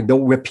feedback and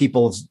don't rip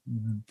people's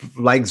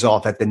legs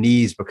off at the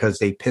knees because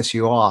they piss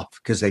you off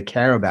because they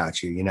care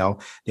about you. You know,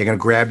 they're going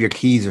to grab your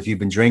keys if you've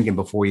been drinking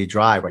before you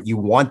drive, right? You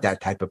want that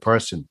type of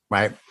person,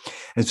 right?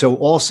 And so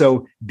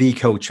also be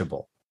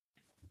coachable.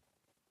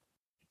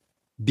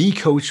 Be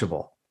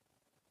coachable.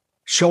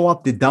 Show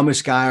up the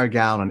dumbest guy or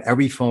gal on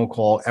every phone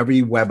call,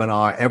 every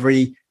webinar,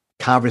 every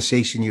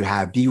conversation you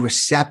have. Be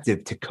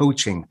receptive to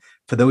coaching.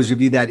 For those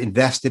of you that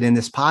invested in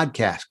this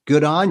podcast,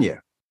 good on you.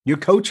 You're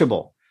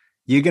coachable.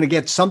 You're going to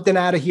get something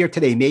out of here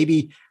today,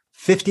 maybe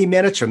 50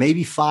 minutes or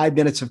maybe 5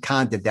 minutes of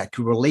content that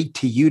could relate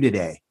to you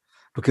today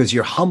because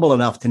you're humble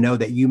enough to know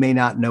that you may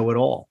not know it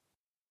all.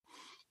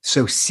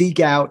 So seek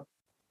out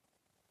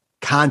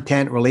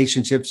content,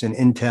 relationships, and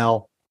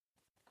intel.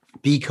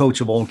 Be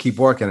coachable and keep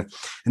working.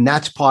 And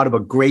that's part of a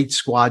great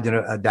squad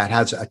that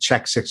has a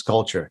Check Six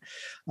culture.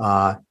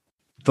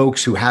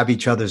 Folks who have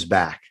each other's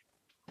back.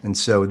 And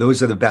so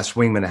those are the best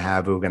wingmen to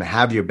have who are going to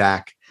have your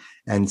back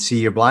and see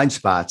your blind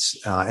spots.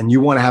 And you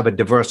want to have a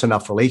diverse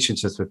enough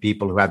relationships with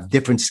people who have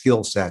different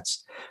skill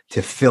sets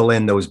to fill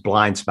in those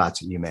blind spots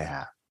that you may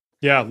have.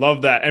 Yeah,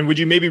 love that. And would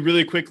you maybe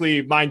really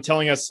quickly mind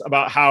telling us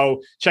about how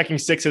Checking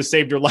Six has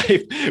saved your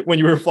life when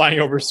you were flying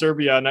over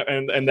Serbia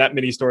and that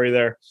mini story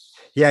there?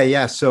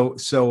 Yeah. So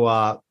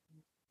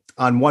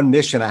on one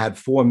mission, I had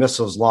 4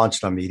 missiles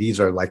launched on me. These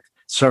are like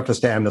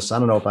surface to air missiles. I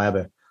don't know if I have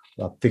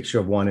a picture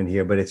of one in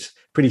here, but it's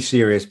pretty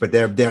serious. But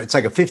it's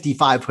like a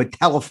 55-foot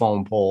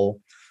telephone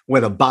pole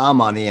with a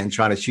bomb on the end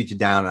trying to shoot you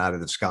down out of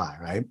the sky,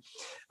 right?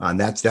 And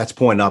that's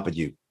pointing up at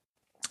you.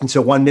 And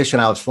so one mission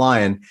I was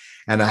flying,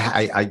 and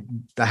I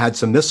had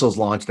some missiles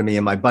launched at me,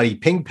 and my buddy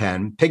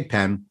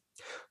Pigpen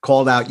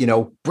called out,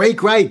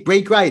 break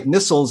right,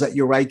 missiles at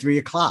your right 3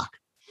 o'clock.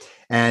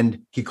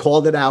 And he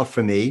called it out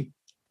for me.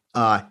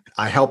 I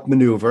helped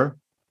maneuver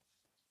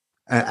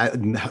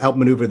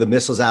the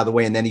missiles out of the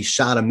way. And then he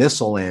shot a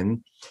missile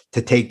in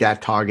to take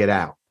that target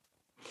out.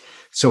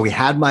 So he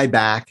had my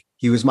back.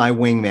 He was my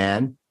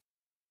wingman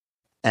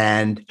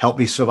and helped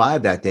me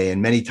survive that day.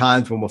 And many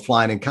times when we're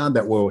flying in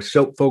combat, we're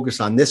so focused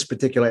on this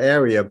particular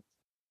area,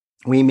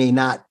 we may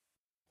not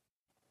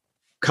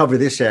cover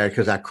this area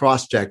because our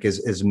cross check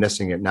is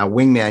missing it. Now,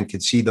 wingman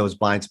can see those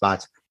blind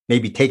spots,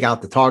 maybe take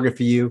out the target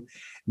for you,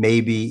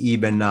 maybe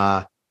even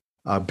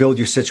build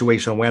your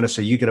situational awareness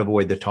so you can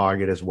avoid the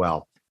target as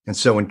well. And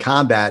so in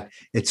combat,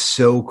 it's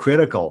so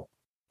critical.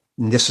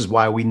 And this is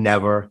why we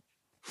never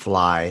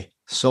fly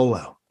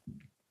solo.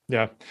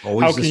 Yeah.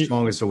 Always the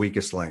strongest, the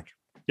weakest link.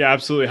 Yeah,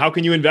 absolutely. How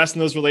can you invest in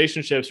those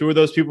relationships? Who are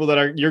those people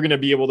that you're going to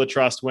be able to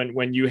trust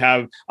when you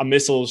have a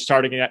missile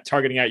targeting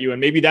at you?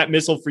 And maybe that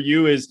missile for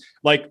you is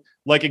like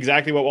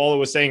exactly what Walla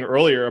was saying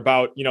earlier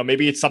about,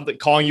 maybe it's something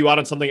calling you out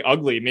on something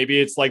ugly. Maybe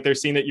it's like they're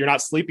seeing that you're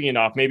not sleeping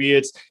enough. Maybe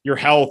it's your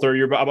health or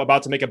you're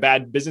about to make a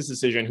bad business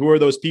decision. Who are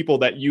those people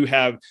that you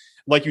have,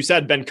 like you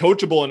said, been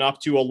coachable enough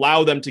to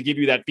allow them to give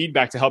you that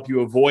feedback to help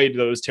you avoid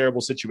those terrible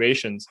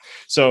situations?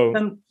 So,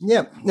 and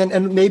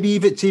maybe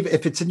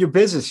if it's in your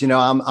business,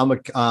 I'm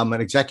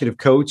an executive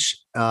coach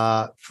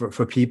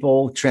for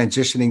people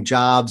transitioning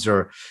jobs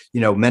or,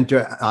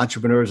 mentor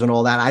entrepreneurs and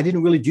all that. I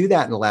didn't really do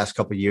that in the last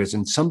couple of years.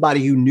 And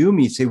somebody who knew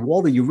me say,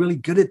 Walter, you're really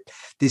good at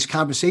these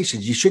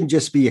conversations. You shouldn't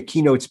just be a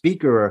keynote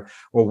speaker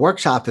or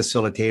workshop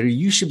facilitator.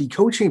 You should be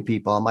coaching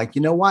people. I'm like,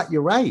 you know what?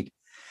 You're right.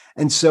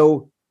 And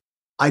so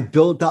I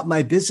built up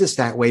my business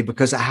that way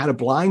because I had a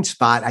blind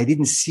spot. I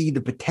didn't see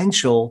the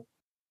potential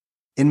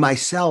in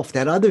myself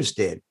that others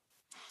did.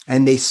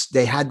 And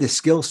they had this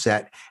skill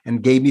set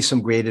and gave me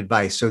some great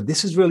advice. So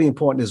this is really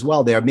important as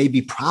well. There may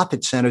be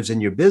profit centers in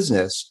your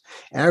business,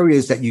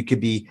 areas that you could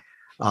be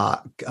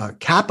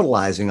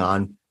capitalizing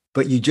on,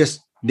 but you just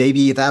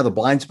maybe if I have a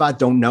blind spot,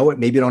 don't know it.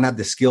 Maybe you don't have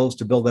the skills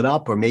to build it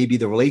up, or maybe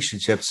the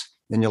relationships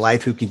in your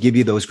life who can give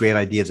you those great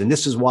ideas. And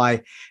this is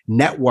why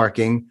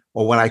networking,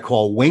 or what I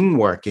call wing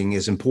working,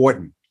 is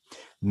important.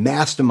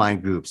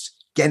 Mastermind groups,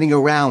 getting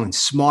around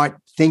smart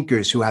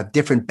thinkers who have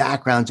different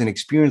backgrounds and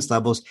experience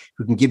levels,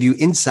 who can give you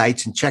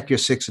insights and check your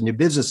 6 in your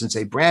business and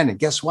say, Brandon,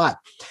 guess what?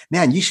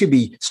 Man, you should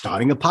be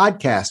starting a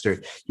podcast,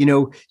 or,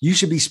 you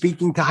should be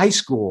speaking to high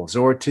schools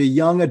or to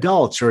young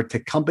adults or to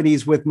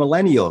companies with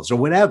millennials or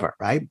whatever,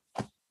 right?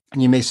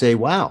 And you may say,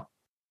 wow,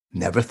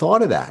 never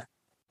thought of that.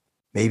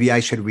 Maybe I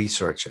should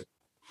research it.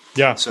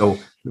 Yeah. So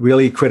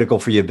really critical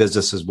for your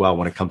business as well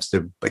when it comes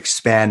to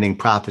expanding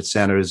profit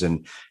centers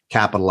and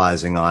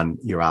capitalizing on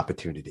your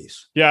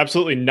opportunities. Yeah,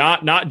 absolutely.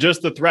 Not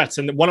just the threats.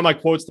 And one of my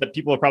quotes that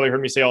people have probably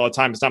heard me say all the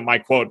time, it's not my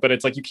quote, but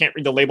it's like, you can't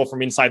read the label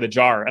from inside the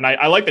jar. And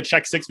I like the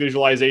check six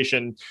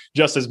visualization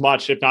just as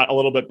much, if not a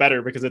little bit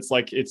better, because it's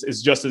like,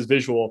 it's just as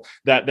visual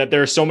that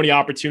there are so many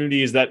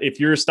opportunities that if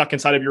you're stuck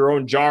inside of your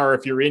own jar,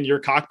 if you're in your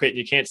cockpit and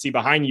you can't see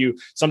behind you,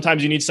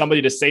 sometimes you need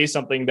somebody to say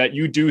something that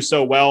you do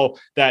so well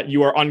that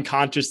you are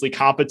unconsciously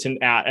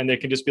competent at. And they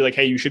can just be like,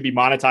 hey, you should be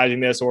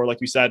monetizing this. Or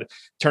like you said,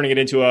 turning it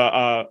into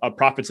a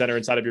profit center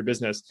inside of your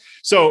business.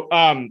 So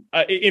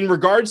in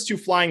regards to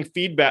flying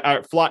feedback,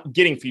 in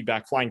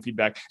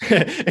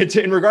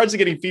regards to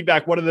getting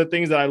feedback, one of the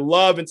things that I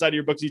love inside of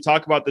your books, you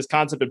talk about this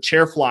concept of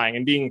chair flying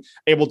and being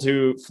able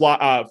to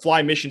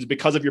fly missions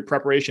because of your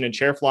preparation in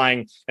chair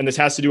flying. And this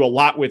has to do a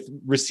lot with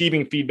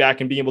receiving feedback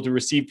and being able to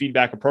receive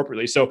feedback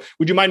appropriately. So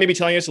would you mind maybe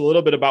telling us a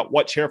little bit about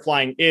what chair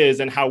flying is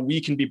and how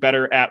we can be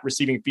better at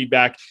receiving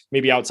feedback,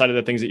 maybe outside of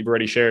the things that you've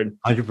already shared?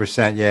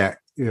 100%. Yeah.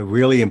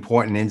 Really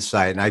important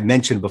insight. And I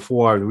mentioned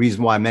before, the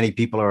reason why many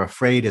people are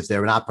afraid is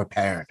they're not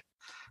prepared.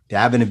 They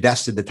haven't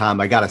invested the time.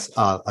 I got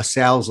a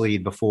sales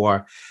lead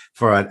before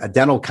for a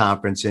dental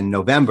conference in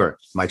November.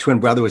 My twin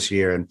brother was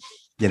here and,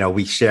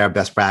 we share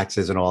best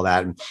practices and all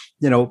that. And,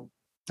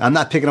 I'm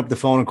not picking up the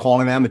phone and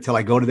calling them until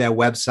I go to their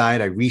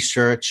website. I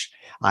research,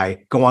 I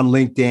go on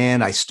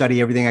LinkedIn. I study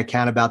everything I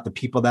can about the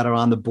people that are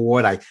on the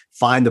board. I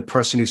find the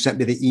person who sent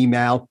me the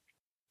email.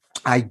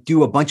 I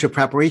do a bunch of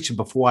preparation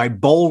before I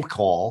bold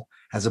call,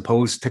 as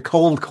opposed to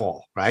cold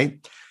call,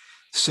 right?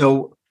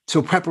 So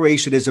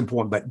preparation is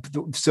important.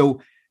 But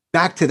so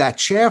back to that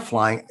chair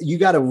flying, you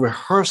got to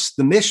rehearse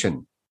the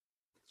mission.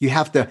 You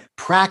have to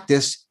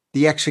practice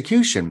the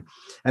execution.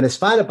 And as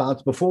fighter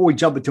pilots, before we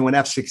jump into an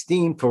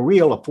F-16 for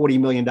real, a $40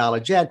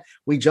 million jet,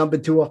 we jump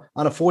into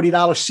on a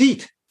 $40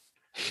 seat.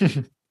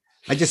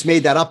 I just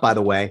made that up, by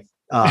the way.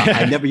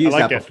 I never used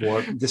that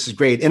before. This is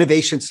great.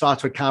 Innovation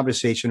starts with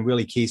conversation,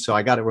 really key. So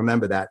I got to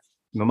remember that.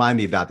 Remind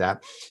me about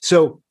that.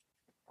 So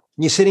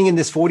you're sitting in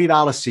this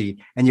 $40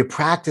 seat and you're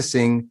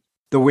practicing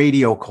the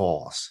radio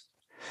calls,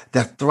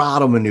 the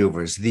throttle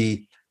maneuvers,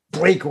 the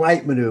brake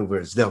right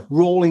maneuvers, the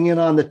rolling in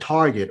on the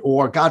target,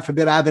 or God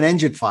forbid, I have an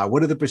engine fire.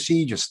 What are the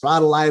procedures?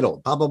 Throttle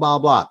idle, blah, blah, blah,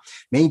 blah.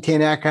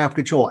 Maintain aircraft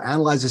control,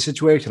 analyze the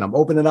situation. I'm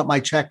opening up my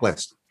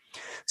checklist.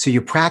 So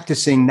you're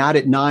practicing not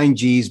at 9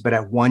 Gs, but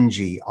at 1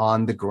 G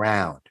on the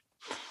ground.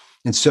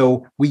 And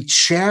so we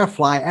chair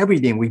fly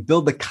everything. We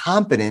build the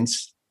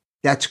competence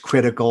that's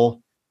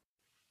critical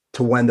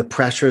to when the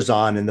pressure's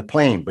on in the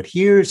plane. But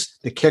here's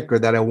the kicker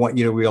that I want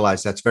you to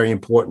realize that's very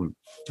important.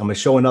 I'm going to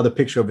show another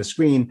picture of a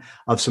screen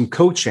of some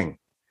coaching.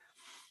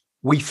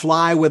 We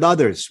fly with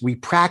others. We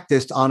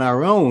practiced on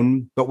our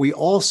own, but we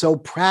also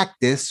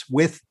practice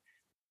with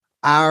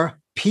our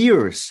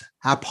peers,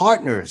 our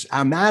partners,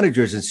 our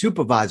managers and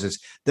supervisors,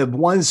 the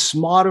ones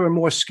smarter and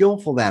more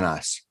skillful than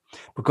us,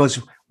 because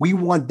we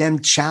want them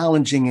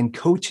challenging and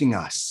coaching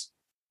us.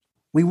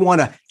 We want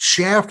to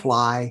chair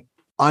fly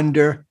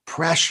under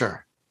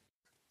pressure,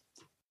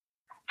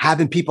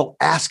 having people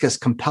ask us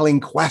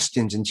compelling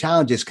questions and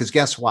challenges. Because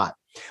guess what?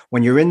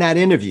 When you're in that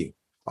interview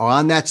or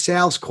on that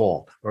sales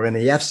call or in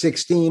the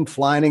F-16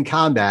 flying in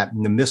combat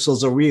and the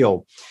missiles are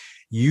real,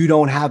 you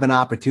don't have an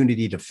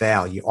opportunity to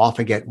fail. You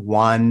often get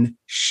one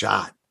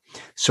shot.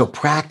 So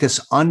practice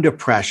under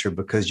pressure,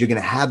 because you're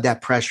going to have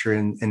that pressure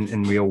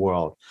in real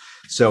world.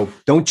 So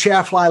don't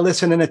chair fly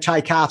listening to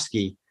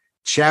Tchaikovsky.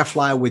 Chair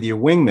fly with your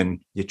wingman,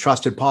 your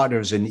trusted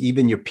partners, and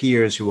even your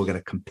peers who are going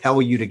to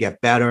compel you to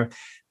get better,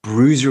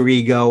 bruise your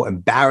ego,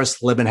 embarrass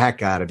the living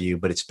heck out of you.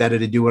 But it's better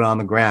to do it on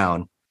the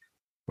ground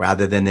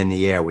rather than in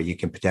the air where you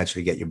can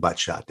potentially get your butt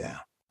shot down.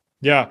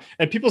 Yeah.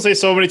 And people say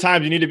so many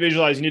times, you need to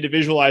visualize.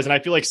 And I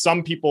feel like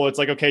some people, it's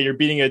like, okay, you're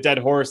beating a dead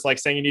horse, like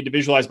saying you need to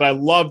visualize. But I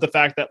love the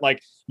fact that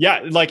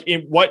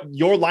in what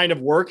your line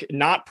of work,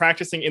 not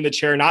practicing in the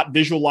chair, not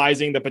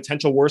visualizing the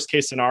potential worst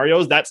case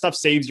scenarios, that stuff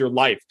saves your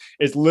life.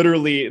 Is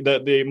literally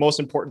the most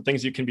important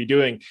things you can be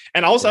doing.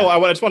 And also, I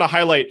just want to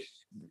highlight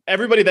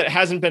everybody that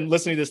hasn't been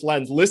listening to this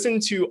lens, listen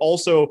to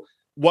also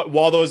what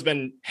Waldo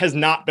has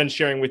not been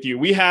sharing with you.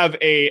 We have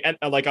a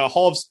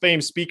Hall of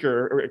Fame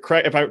speaker, or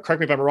correct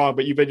me if I'm wrong,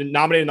 but you've been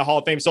nominated in the Hall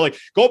of Fame. So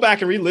go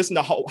back and re-listen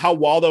to how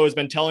Waldo has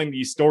been telling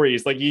these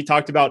stories. Like he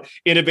talked about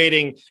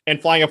innovating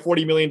and flying a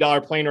 $40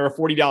 million plane or a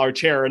 $40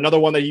 chair. Another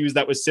one that he used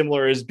that was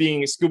similar is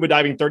being scuba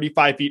diving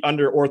 35 feet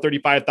under or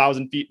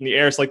 35,000 feet in the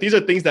air. So these are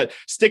things that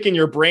stick in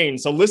your brain.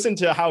 So listen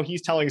to how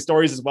he's telling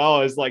stories, as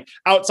well as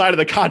outside of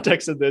the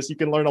context of this, you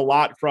can learn a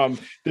lot from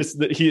this.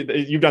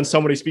 You've done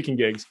so many speaking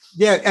gigs.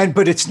 Yeah.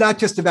 But it's not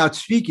just about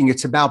speaking.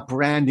 It's about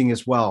branding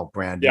as well,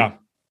 Brandon. Yeah.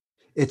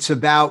 It's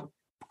about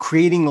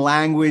creating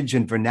language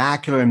and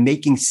vernacular and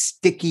making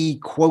sticky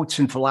quotes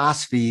and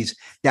philosophies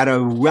that are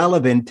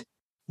relevant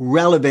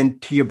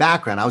to your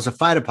background. I was a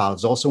fighter pilot. I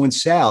was also in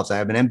sales. I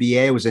have an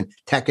MBA. I was in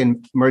tech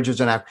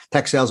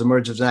sales and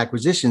mergers and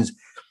acquisitions.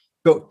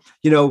 But,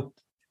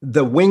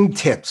 the wing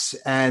tips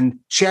and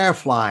chair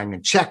flying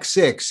and check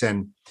six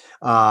and,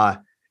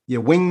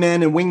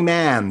 wingmen and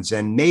wingmans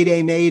and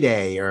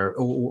mayday, or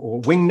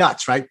wing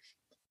nuts, right?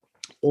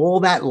 all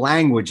that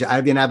language. I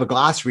even have a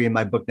glossary in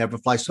my book, Never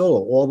Fly Solo,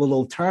 all the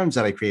little terms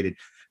that I created.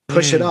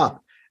 Push it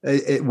up.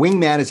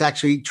 Wingman is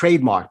actually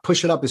trademarked.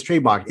 Push it up is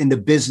trademarked in the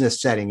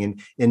business setting,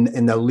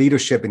 in the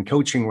leadership and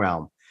coaching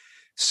realm.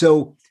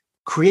 So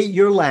create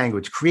your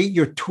language, create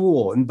your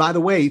tool. And by the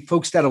way,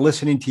 folks that are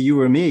listening to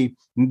you or me,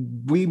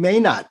 we may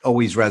not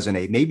always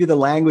resonate. Maybe the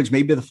language,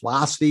 maybe the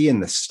philosophy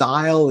and the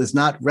style is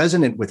not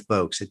resonant with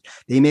folks.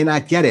 They may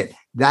not get it.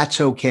 That's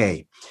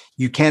okay.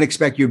 You can't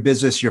expect your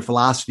business, your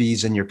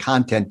philosophies, and your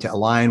content to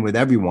align with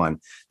everyone.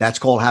 That's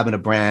called having a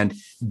brand.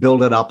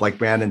 Build it up, like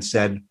Brandon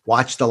said.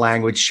 Watch the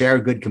language, share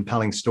good,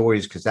 compelling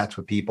stories, because that's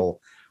what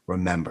people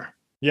remember.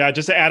 Yeah,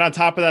 just to add on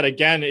top of that,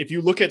 again, if you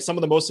look at some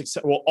of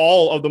the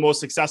all of the most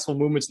successful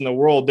movements in the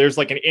world, there's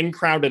like an in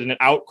crowd and an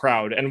out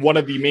crowd. And one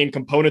of the main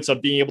components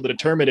of being able to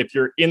determine if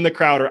you're in the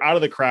crowd or out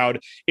of the crowd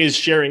is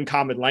sharing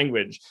common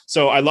language.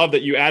 So I love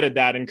that you added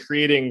that and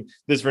creating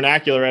this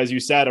vernacular, as you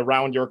said,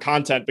 around your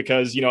content,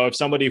 because, if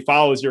somebody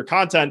follows your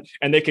content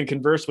and they can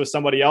converse with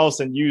somebody else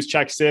and use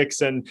check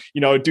six and,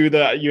 you have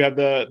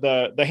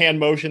the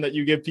hand motion that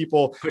you give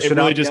people,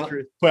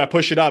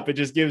 push it up. It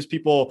just gives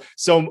people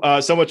so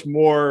much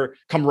more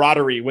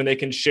camaraderie when they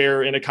can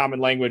share in a common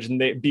language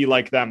and they be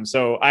like them.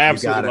 So I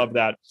absolutely love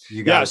that.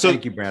 You got it. So,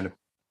 thank you, Brandon.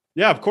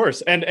 Yeah, of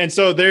course. And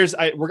so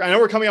I know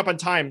we're coming up on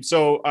time.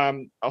 So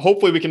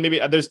hopefully we can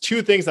there's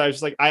two things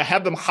that I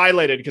have them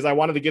highlighted because I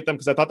wanted to get them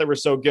because I thought they were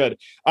so good.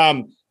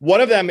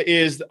 One of them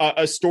is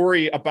a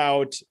story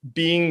about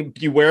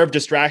beware of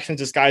distractions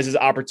disguised as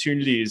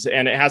opportunities.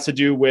 And it has to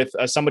do with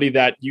somebody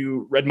that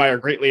you admire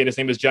greatly. And his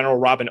name is General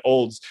Robin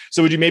Olds.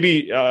 So would you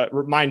maybe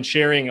mind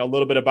sharing a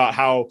little bit about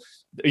how,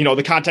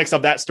 the context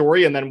of that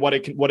story and then what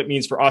it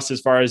means for us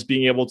as far as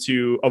being able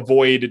to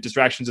avoid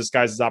distractions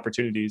disguised as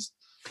opportunities?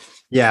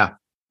 Yeah.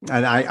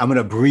 And I'm going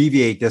to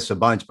abbreviate this a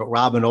bunch, but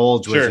Robin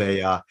Olds was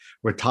a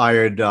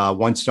retired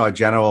one-star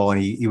general,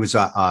 and he was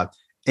a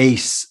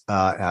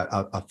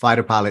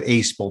fighter pilot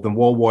ace, both in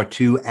World War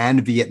II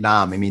and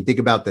Vietnam. I mean, think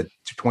about the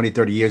 20,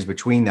 30 years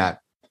between that.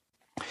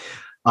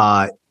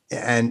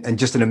 And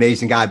just an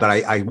amazing guy. But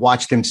I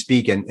watched him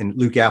speak in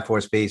Luke Air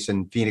Force Base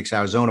in Phoenix,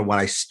 Arizona, when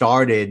I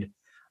started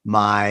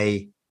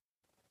my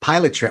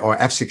pilot or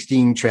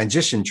F-16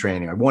 transition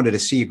training. I wanted to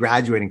see a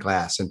graduating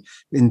class and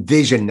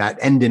envision that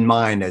end in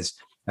mind,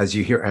 as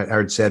you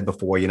heard said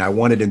before. I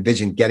wanted to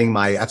envision getting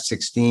my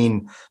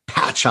F-16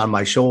 patch on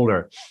my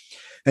shoulder.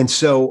 And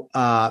so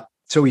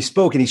he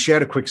spoke and he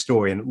shared a quick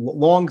story. And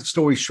long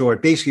story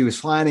short, basically he was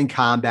flying in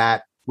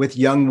combat with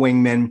young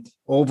wingmen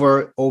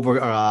over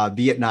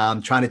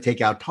Vietnam, trying to take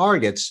out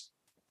targets.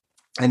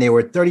 And they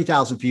were at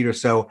 30,000 feet or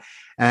so.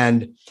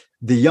 And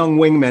the young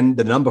wingman,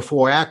 the number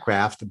 4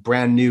 aircraft, the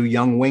brand new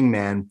young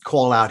wingman,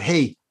 call out,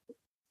 "Hey,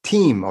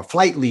 team or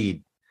flight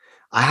lead,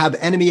 I have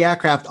enemy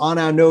aircraft on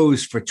our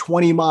nose for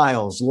 20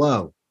 miles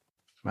low,"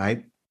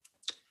 right?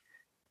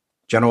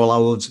 General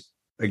Olds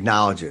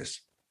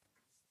acknowledges.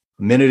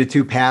 A minute or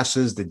two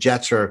passes. The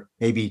jets are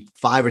maybe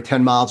 5 or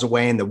 10 miles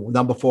away. And the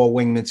number 4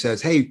 wingman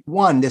says, "Hey,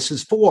 1, this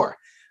is 4.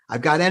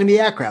 I've got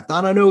enemy aircraft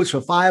on our nose for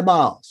 5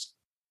 miles.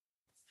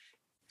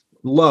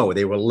 Low.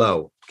 They were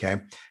low.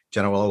 Okay.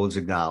 General Olds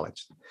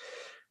acknowledged.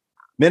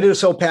 Minute or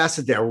so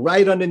passes. They're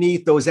right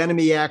underneath those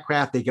enemy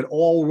aircraft. They can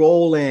all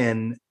roll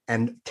in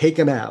and take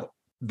them out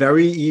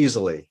very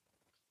easily.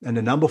 And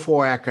the number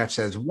 4 aircraft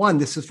says, 1,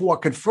 this is 4,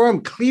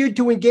 confirmed, cleared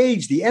to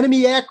engage the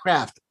enemy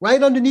aircraft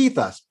right underneath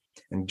us.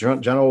 And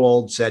General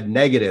Olds said,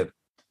 negative,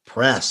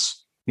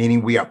 press,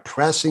 meaning we are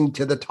pressing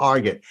to the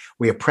target.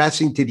 We are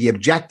pressing to the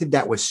objective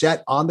that was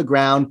set on the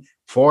ground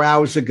 4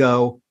 hours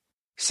ago,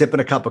 sipping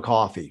a cup of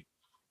coffee.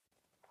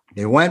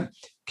 They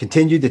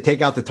continued to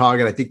take out the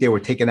target. I think they were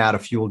taking out a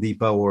fuel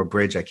depot or a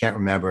bridge. I can't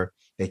remember.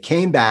 They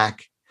came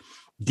back,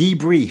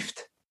 debriefed.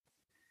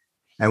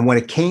 And when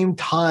it came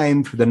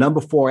time for the number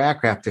 4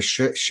 aircraft to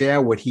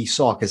share what he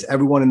saw, because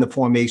everyone in the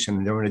formation,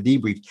 and they're in a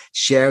debrief,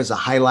 shares the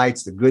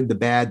highlights, the good, the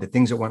bad, the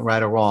things that went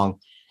right or wrong.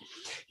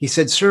 He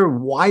said, "Sir,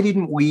 why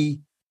didn't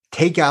we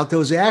take out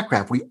those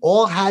aircraft? We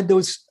all had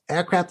those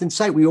aircraft in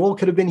sight. We all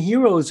could have been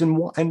heroes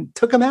and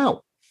took them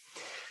out."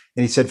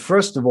 And he said,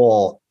 "First of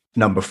all,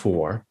 number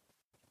 4,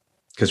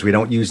 because we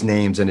don't use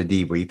names in a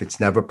debrief, it's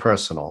never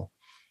personal.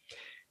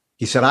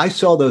 He said, I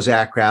saw those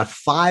aircraft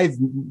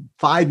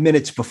five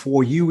minutes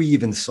before you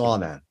even saw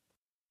them.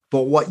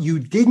 But what you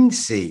didn't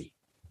see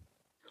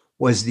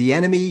was the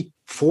enemy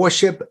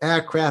 4-ship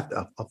aircraft,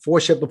 a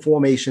 4-ship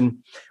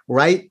formation,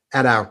 right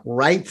at our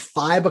right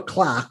 5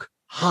 o'clock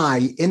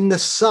high in the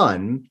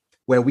sun,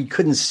 where we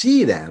couldn't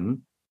see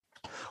them,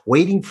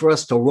 waiting for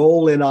us to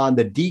roll in on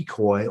the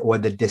decoy or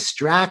the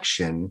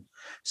distraction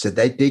so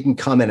that they can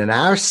come in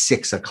our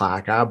 6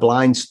 o'clock, our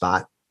blind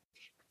spot,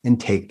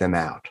 and take them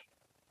out."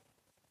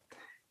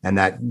 And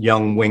that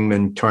young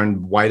wingman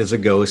turned white as a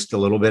ghost, a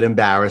little bit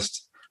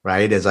embarrassed,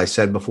 right? As I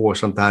said before,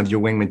 sometimes your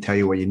wingmen tell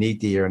you what you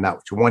need to hear and not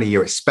what you want to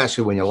hear,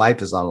 especially when your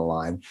life is on the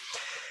line.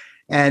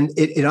 And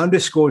it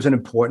underscores an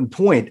important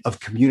point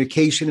of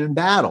communication in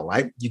battle,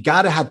 right? You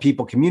got to have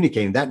people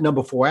communicating. That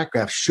number 4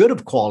 aircraft should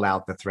have called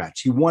out the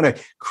threats. You want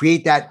to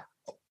create that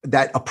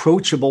that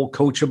approachable,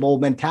 coachable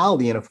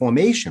mentality in a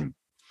formation.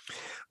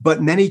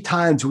 But many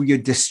times we are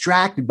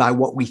distracted by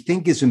what we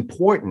think is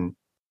important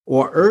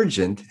or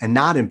urgent and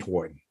not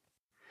important.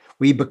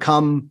 We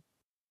become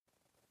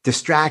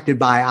distracted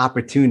by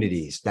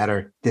opportunities that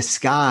are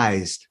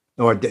disguised,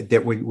 or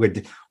that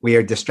we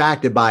are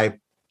distracted by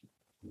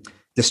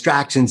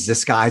distractions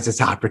disguised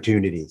as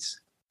opportunities.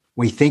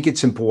 We think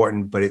it's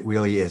important, but it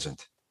really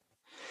isn't.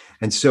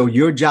 And so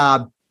your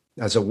job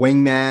as a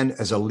wingman,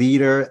 as a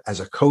leader, as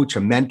a coach, a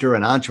mentor,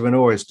 an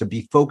entrepreneur is to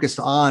be focused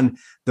on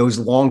those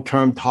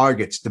long-term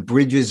targets, the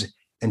bridges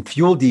and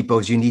fuel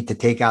depots you need to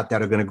take out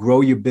that are going to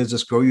grow your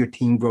business, grow your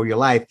team, grow your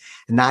life,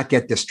 and not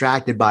get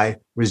distracted by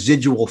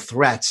residual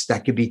threats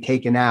that could be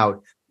taken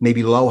out,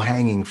 maybe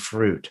low-hanging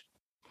fruit.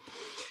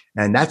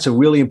 And that's a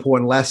really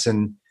important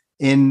lesson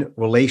in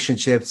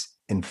relationships,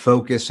 in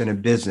focus, and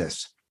in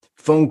business.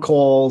 Phone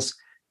calls,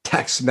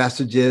 text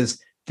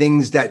messages,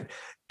 things that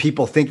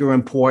people think are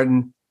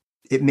important,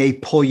 it may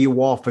pull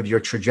you off of your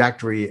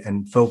trajectory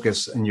and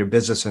focus in your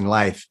business and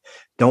life.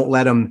 Don't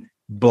let them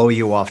blow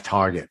you off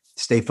target.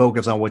 Stay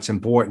focused on what's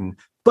important,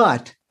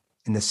 but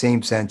in the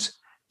same sense,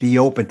 be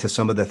open to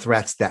some of the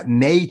threats that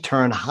may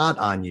turn hot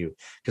on you.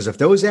 Because if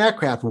those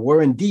aircraft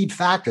were indeed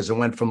factors and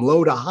went from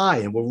low to high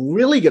and we're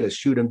really going to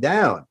shoot them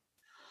down,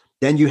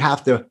 then you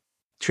have to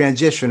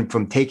transition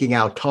from taking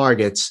out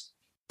targets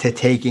to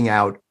taking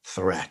out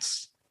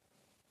threats.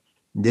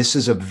 This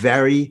is a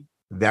very,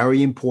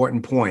 very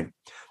important point.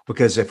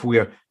 Because if we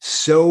are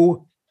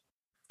so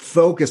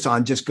focused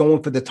on just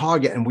going for the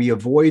target and we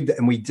avoid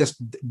and we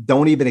just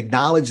don't even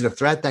acknowledge the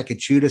threat that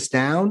could shoot us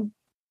down,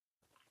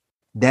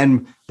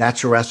 then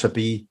that's a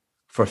recipe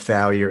for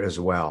failure as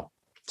well.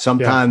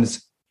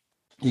 Sometimes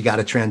you got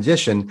to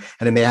transition,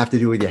 and it may have to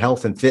do with your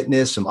health and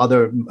fitness, some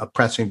other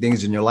pressing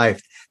things in your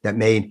life that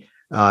may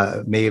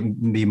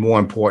be more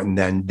important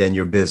than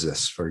your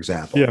business, for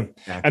example. Yeah.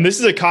 And this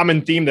is a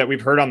common theme that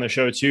we've heard on the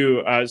show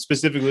too.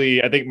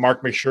 Specifically, I think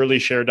Mark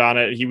McShirley shared on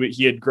it.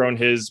 He had grown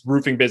his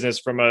roofing business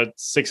from a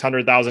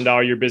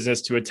 $600,000 a year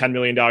business to a $10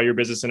 million a year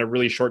business in a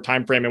really short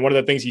time frame. And one of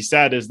the things he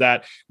said is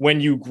that when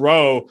you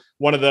grow,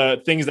 one of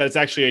the things that's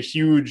actually a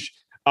huge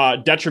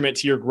detriment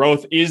to your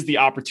growth is the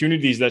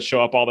opportunities that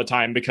show up all the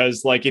time.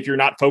 Because like, if you're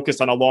not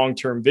focused on a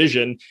long-term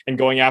vision and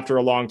going after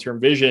a long-term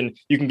vision,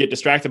 you can get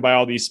distracted by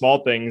all these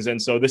small things. And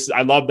so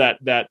I love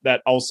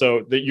that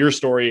also that your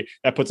story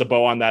that puts a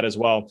bow on that as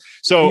well.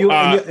 So, you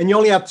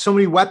only have so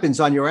many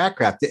weapons on your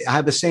aircraft. I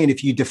have a saying,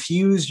 if you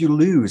diffuse, you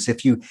lose.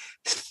 If you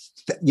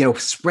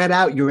spread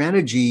out your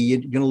energy,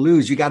 you're going to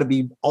lose. You got to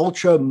be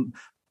ultra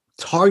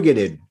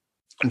targeted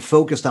and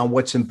focused on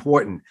what's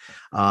important.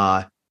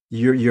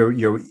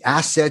 Your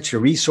assets,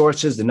 your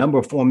resources, the number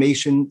of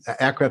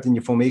aircraft in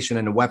your formation,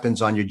 and the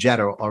weapons on your jet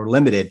are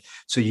limited.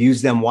 So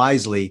use them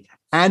wisely,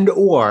 and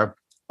or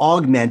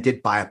augment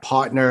it by a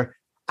partner,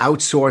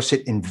 outsource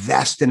it,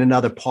 invest in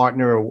another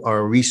partner or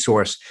a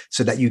resource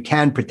so that you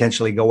can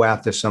potentially go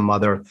after some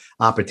other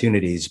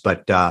opportunities.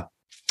 But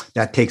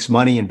that takes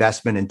money,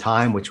 investment, and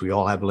time, which we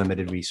all have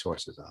limited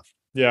resources of.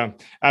 Yeah,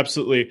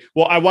 absolutely.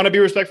 Well, I want to be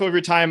respectful of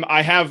your time.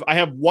 I have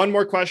one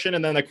more question,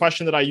 and then the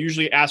question that I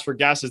usually ask for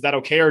guests. Is that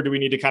okay, or do we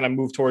need to kind of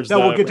move towards?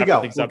 No, we're good to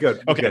go. We're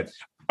good. Okay. Good.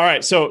 All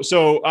right. So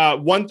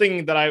one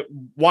thing that I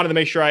wanted to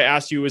make sure I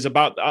asked you is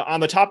about on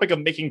the topic of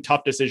making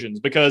tough decisions,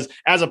 because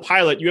as a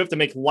pilot, you have to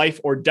make life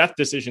or death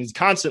decisions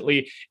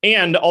constantly.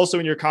 And also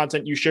in your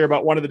content, you share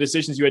about one of the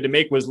decisions you had to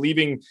make was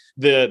leaving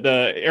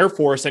the Air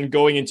Force and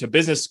going into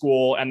business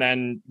school, and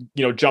then,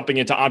 jumping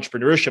into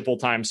entrepreneurship full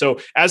time. So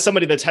as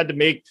somebody that's had to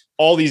make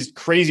all these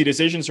crazy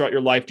decisions throughout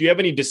your life, do you have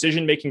any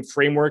decision-making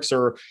frameworks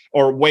or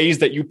ways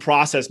that you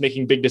process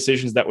making big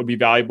decisions that would be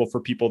valuable for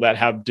people that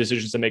have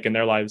decisions to make in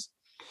their lives?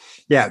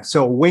 Yeah.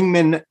 So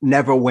wingmen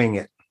never wing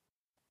it.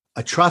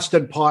 A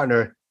trusted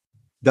partner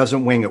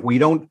doesn't wing it. We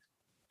don't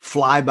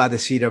fly by the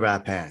seat of our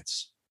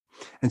pants.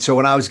 And so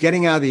when I was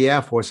getting out of the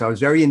Air Force, I was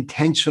very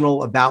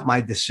intentional about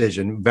my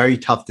decision, very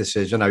tough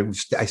decision.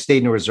 I stayed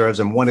in the reserves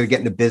and wanted to get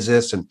into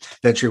business and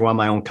eventually run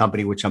my own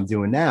company, which I'm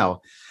doing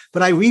now.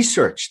 But I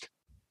researched.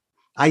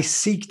 I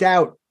seeked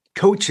out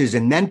coaches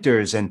and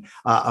mentors, and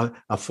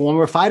a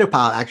former fighter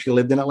pilot actually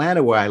lived in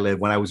Atlanta where I live.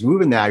 When I was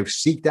moving there, I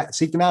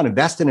seeked them out,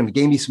 invested in them,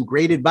 gave me some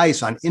great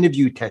advice on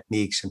interview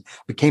techniques, and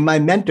became my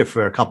mentor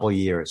for a couple of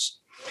years.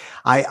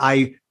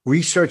 I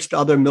researched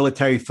other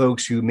military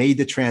folks who made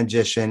the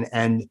transition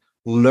and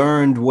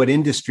learned what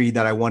industry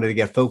that I wanted to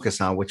get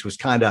focused on, which was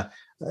kind of,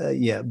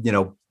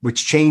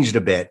 which changed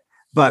a bit.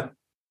 But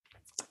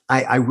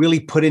I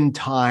really put in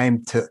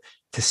time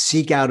to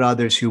seek out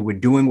others who were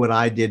doing what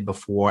I did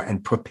before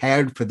and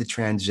prepared for the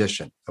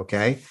transition.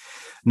 Okay.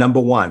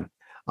 Number one.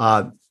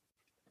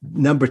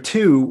 Number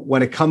two,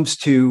 when it comes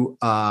to,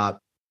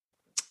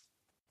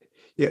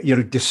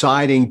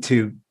 deciding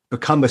to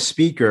become a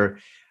speaker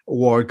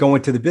or go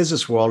into the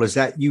business world, is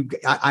that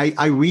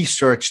I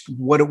researched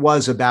what it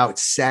was about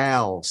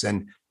sales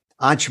and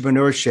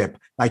entrepreneurship.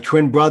 My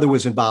twin brother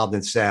was involved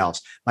in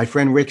sales. My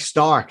friend Rick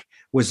Stark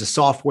was a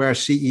software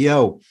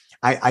CEO.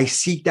 I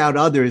seeked out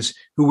others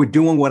who were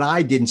doing what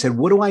I did and said,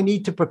 what do I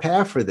need to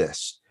prepare for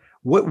this?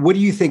 what do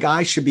you think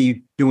I should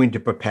be doing to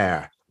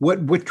prepare?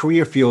 What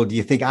career field do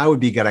you think I would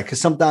be good at? Because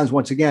sometimes,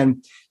 once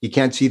again, you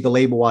can't see the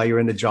label while you're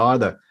in the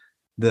jar.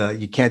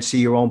 You can't see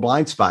your own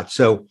blind spot.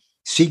 So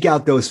seek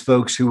out those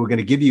folks who are going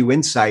to give you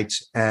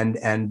insights and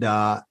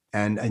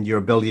your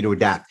ability to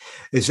adapt.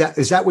 Is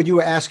that what you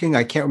were asking?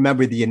 I can't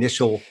remember the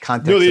initial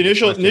context. No, the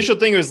initial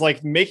thing was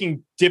like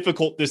making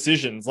difficult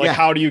decisions. Like,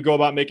 how do you go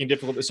about making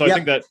difficult? So I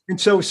think that. And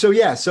so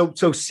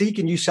seek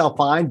and you shall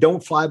find.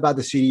 Don't fly by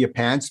the seat of your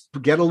pants.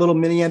 Get a little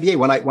mini MBA.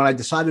 When I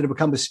decided to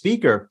become a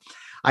speaker,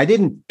 I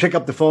didn't pick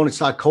up the phone and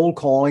start cold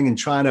calling and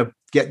trying to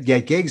get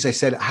gigs. I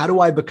said, how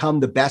do I become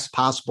the best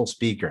possible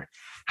speaker?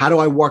 How do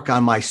I work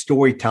on my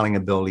storytelling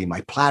ability,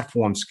 my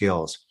platform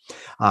skills?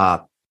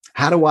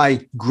 How do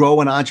I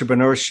grow an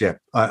entrepreneurship,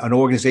 an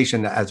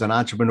organization as an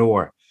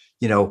entrepreneur,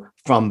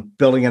 from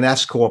building an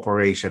S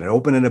corporation and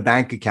opening a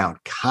bank account,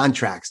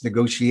 contracts,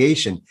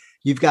 negotiation?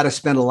 You've got to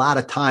spend a lot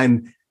of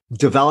time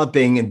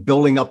developing and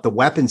building up the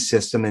weapon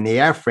system and the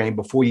airframe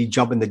before you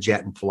jump in the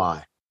jet and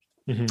fly.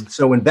 Mm-hmm.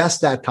 So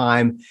invest that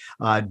time.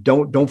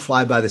 Don't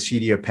fly by the seat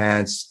of your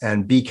pants,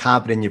 and be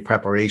confident in your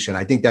preparation.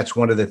 I think that's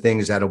one of the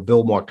things that'll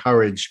build more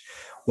courage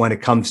when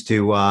it comes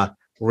to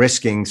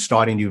risking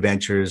starting new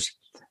ventures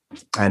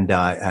and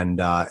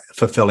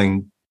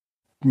fulfilling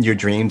your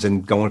dreams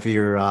and going for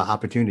your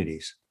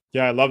opportunities.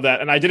 Yeah, I love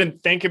that. And I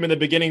didn't thank him in the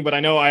beginning, but I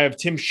know I have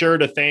Tim Scher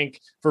to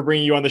thank for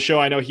bringing you on the show.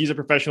 I know he's a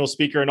professional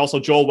speaker, and also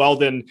Joel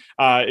Weldon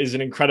is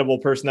an incredible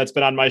person that's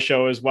been on my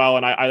show as well.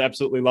 And I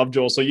absolutely love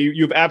Joel. So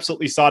you've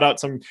absolutely sought out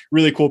some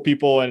really cool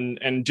people.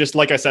 And just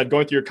like I said,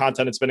 going through your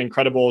content, it's been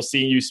incredible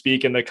seeing you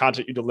speak and the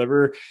content you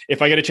deliver.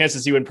 If I get a chance to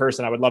see you in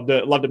person, I would love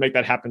to make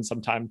that happen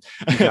sometime.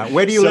 Yeah.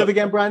 Where do you live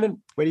again, Brandon?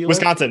 Where do you live?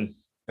 Wisconsin.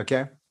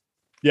 Okay.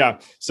 Yeah.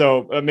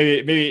 So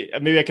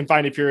maybe I can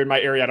find if you're in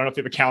my area. I don't know if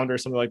you have a calendar or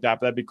something like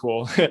that, but that'd be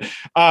cool.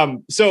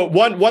 So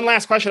one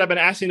last question I've been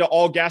asking to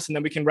all guests, and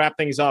then we can wrap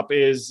things up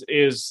is,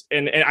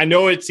 and I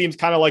know it seems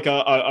kind of like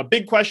a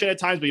big question at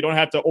times, but you don't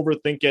have to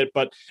overthink it.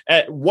 But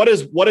what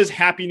does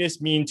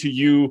happiness mean to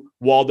you,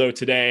 Waldo,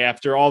 today?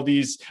 After all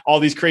these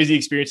crazy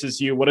experiences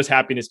to you, what does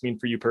happiness mean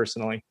for you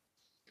personally?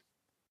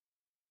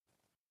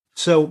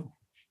 So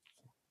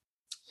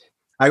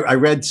I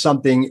read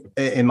something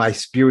in my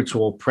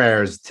spiritual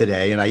prayers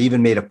today, and I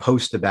even made a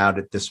post about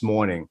it this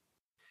morning.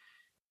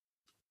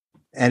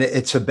 And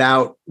it's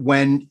about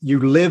when you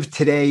live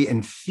today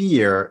in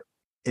fear,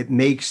 it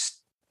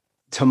makes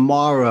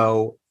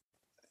tomorrow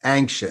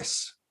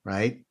anxious,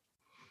 right?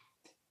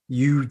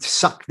 You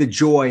suck the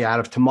joy out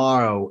of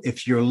tomorrow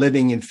if you're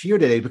living in fear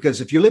today, because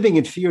if you're living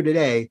in fear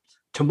today,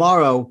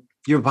 tomorrow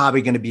you're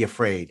probably going to be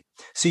afraid.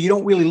 So you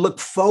don't really look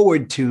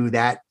forward to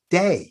that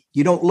day.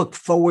 You don't look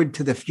forward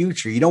to the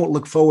future. You don't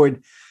look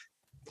forward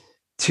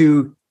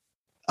to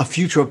a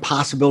future of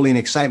possibility and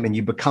excitement.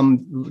 You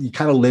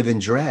kind of live in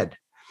dread.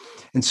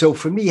 And so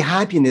for me,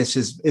 happiness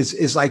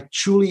is like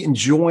truly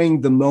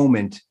enjoying the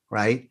moment,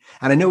 right?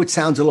 And I know it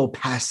sounds a little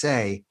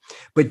passé,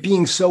 but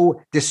being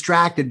so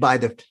distracted by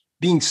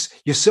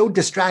you're so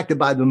distracted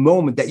by the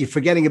moment that you're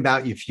forgetting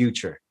about your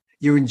future.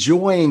 You're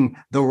enjoying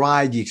the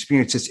ride, the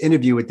experience. This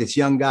interview with this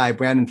young guy,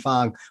 Brandon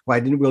Fong, who I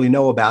didn't really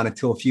know about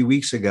until a few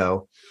weeks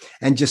ago,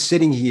 and just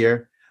sitting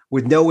here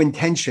with no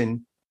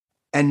intention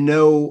and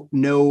no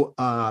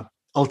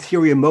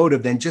ulterior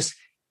motive than just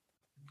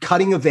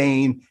cutting a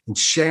vein and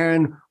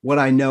sharing what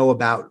I know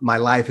about my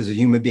life as a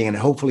human being, and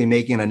hopefully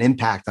making an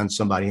impact on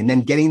somebody. And then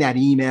getting that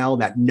email,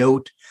 that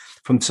note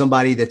from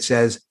somebody that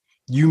says,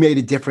 you made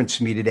a difference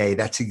to me today.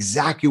 That's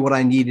exactly what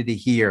I needed to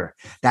hear.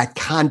 That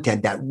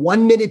content, that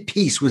 1 minute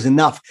piece was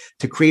enough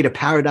to create a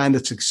paradigm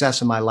of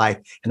success in my life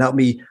and help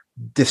me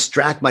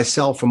distract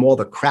myself from all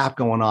the crap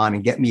going on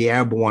and get me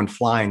airborne,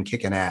 flying,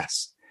 kicking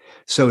ass.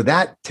 So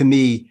that to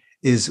me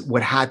is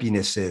what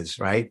happiness is,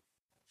 right?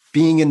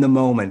 Being in the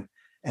moment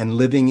and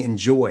living in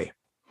joy.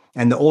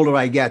 And the older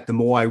I get, the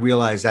more I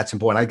realize that's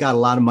important. I got a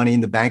lot of money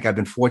in the bank. I've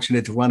been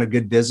fortunate to run a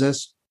good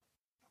business.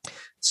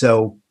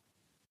 So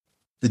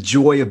the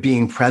joy of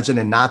being present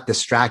and not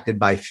distracted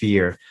by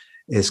fear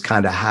is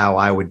kind of how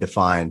I would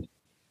define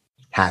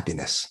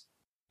happiness.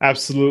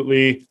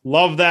 Absolutely.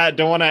 Love that.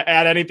 Don't want to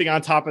add anything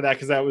on top of that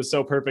because that was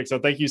so perfect. So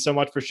thank you so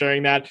much for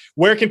sharing that.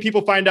 Where can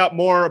people find out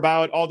more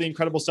about all the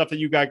incredible stuff that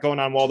you got going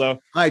on, Waldo?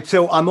 All right.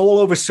 So I'm all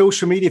over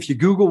social media. If you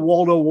Google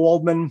Waldo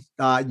Waldman,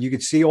 you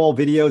can see all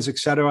videos,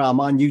 etc. I'm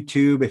on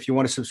YouTube. If you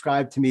want to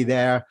subscribe to me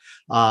there,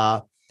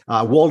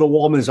 Waldo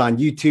Waldman is on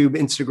YouTube,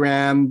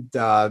 Instagram,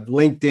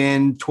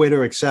 LinkedIn,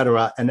 Twitter,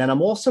 etc. And then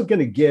I'm also going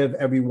to give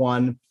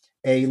everyone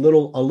a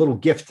little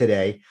gift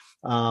today.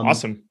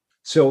 Awesome.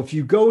 So if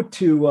you go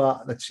to,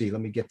 let's see,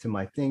 let me get to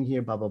my thing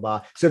here, blah, blah,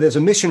 blah. So there's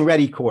a Mission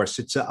Ready course.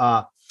 It's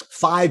 5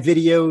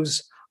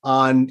 videos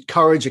on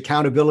courage,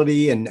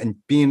 accountability, and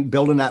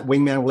building that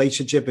wingman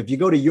relationship. If you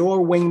go to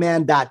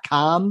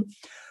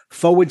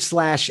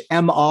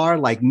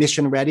yourwingman.com/MR, like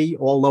Mission Ready,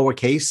 all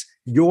lowercase,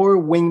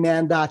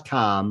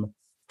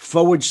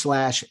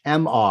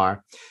 yourwingman.com/MR,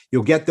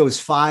 you'll get those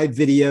 5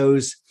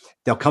 videos.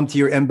 They'll come to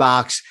your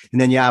inbox,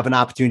 and then you have an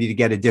opportunity to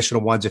get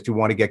additional ones if you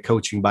want to get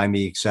coaching by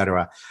me, et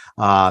cetera.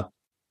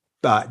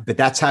 but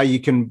that's how you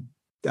can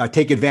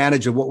take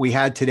advantage of what we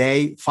had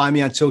today. Find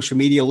me on social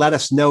media. Let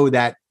us know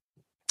that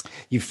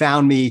you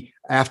found me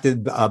after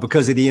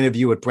because of the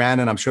interview with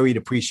Brandon. I'm sure he'd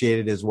appreciate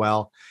it as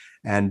well.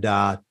 And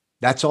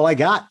that's all I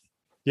got.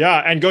 Yeah,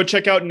 and go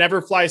check out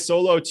Never Fly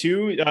Solo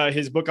too.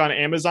 His book on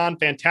Amazon,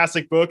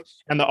 fantastic book.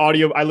 And the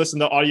audio, I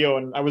listened to audio,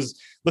 and I was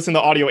listening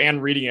to audio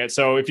and reading it.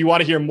 So if you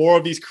want to hear more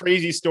of these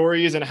crazy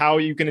stories and how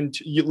you can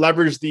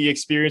leverage the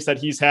experience that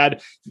he's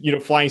had,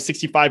 flying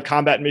 65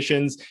 combat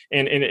missions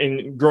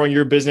and growing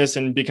your business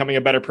and becoming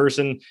a better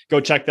person, go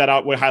check that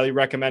out. Would highly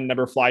recommend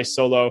Never Fly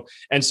Solo.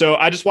 And so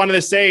I just wanted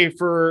to say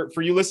for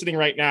you listening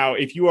right now,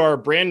 if you are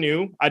brand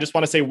new, I just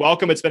want to say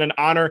welcome. It's been an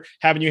honor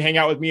having you hang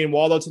out with me and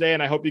Waldo today,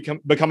 and I hope you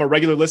become a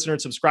regular listener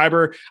and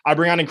subscriber. I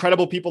bring on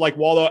incredible people like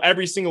Waldo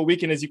every single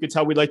week, and as you can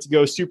tell, we'd like to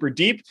go super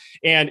deep.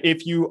 And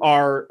if you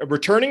are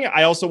returning,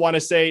 I also want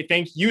to say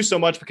thank you so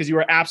much, because you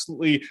are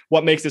absolutely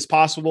what makes this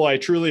possible. I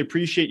truly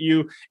appreciate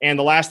you. And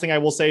the last thing I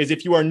will say is,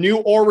 if you are new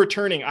or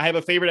returning, I have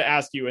a favor to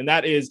ask you, and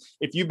that is,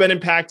 if you've been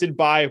impacted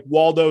by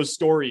Waldo's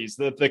stories,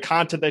 the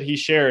content that he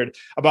shared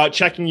about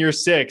checking your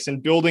six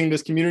and building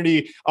this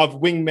community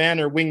of wingmen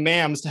or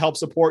wingmams to help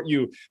support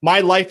you, my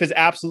life has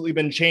absolutely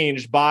been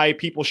changed by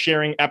people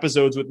sharing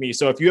episodes with me.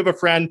 So if you have a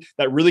friend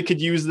that really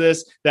could use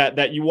this,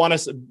 that you want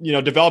to,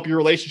 develop your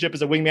relationship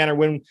as a wingman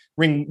or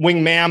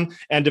wingmam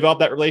and develop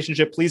that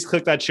relationship, please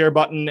click that share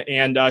button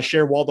and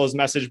share Waldo's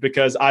message,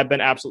 because I've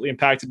been absolutely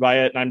impacted by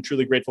it. And I'm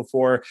truly grateful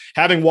for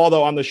having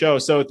Waldo on the show.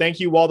 So thank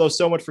you, Waldo,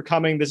 so much for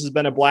coming. This has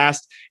been a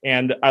blast,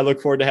 and I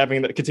look forward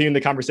to continuing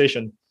the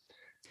conversation.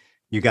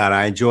 You got it.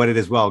 I enjoyed it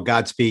as well.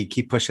 Godspeed.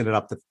 Keep pushing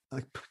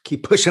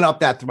up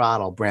that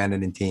throttle,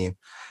 Brandon and team.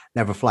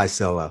 Never Fly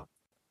Solo.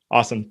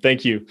 Awesome.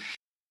 Thank you.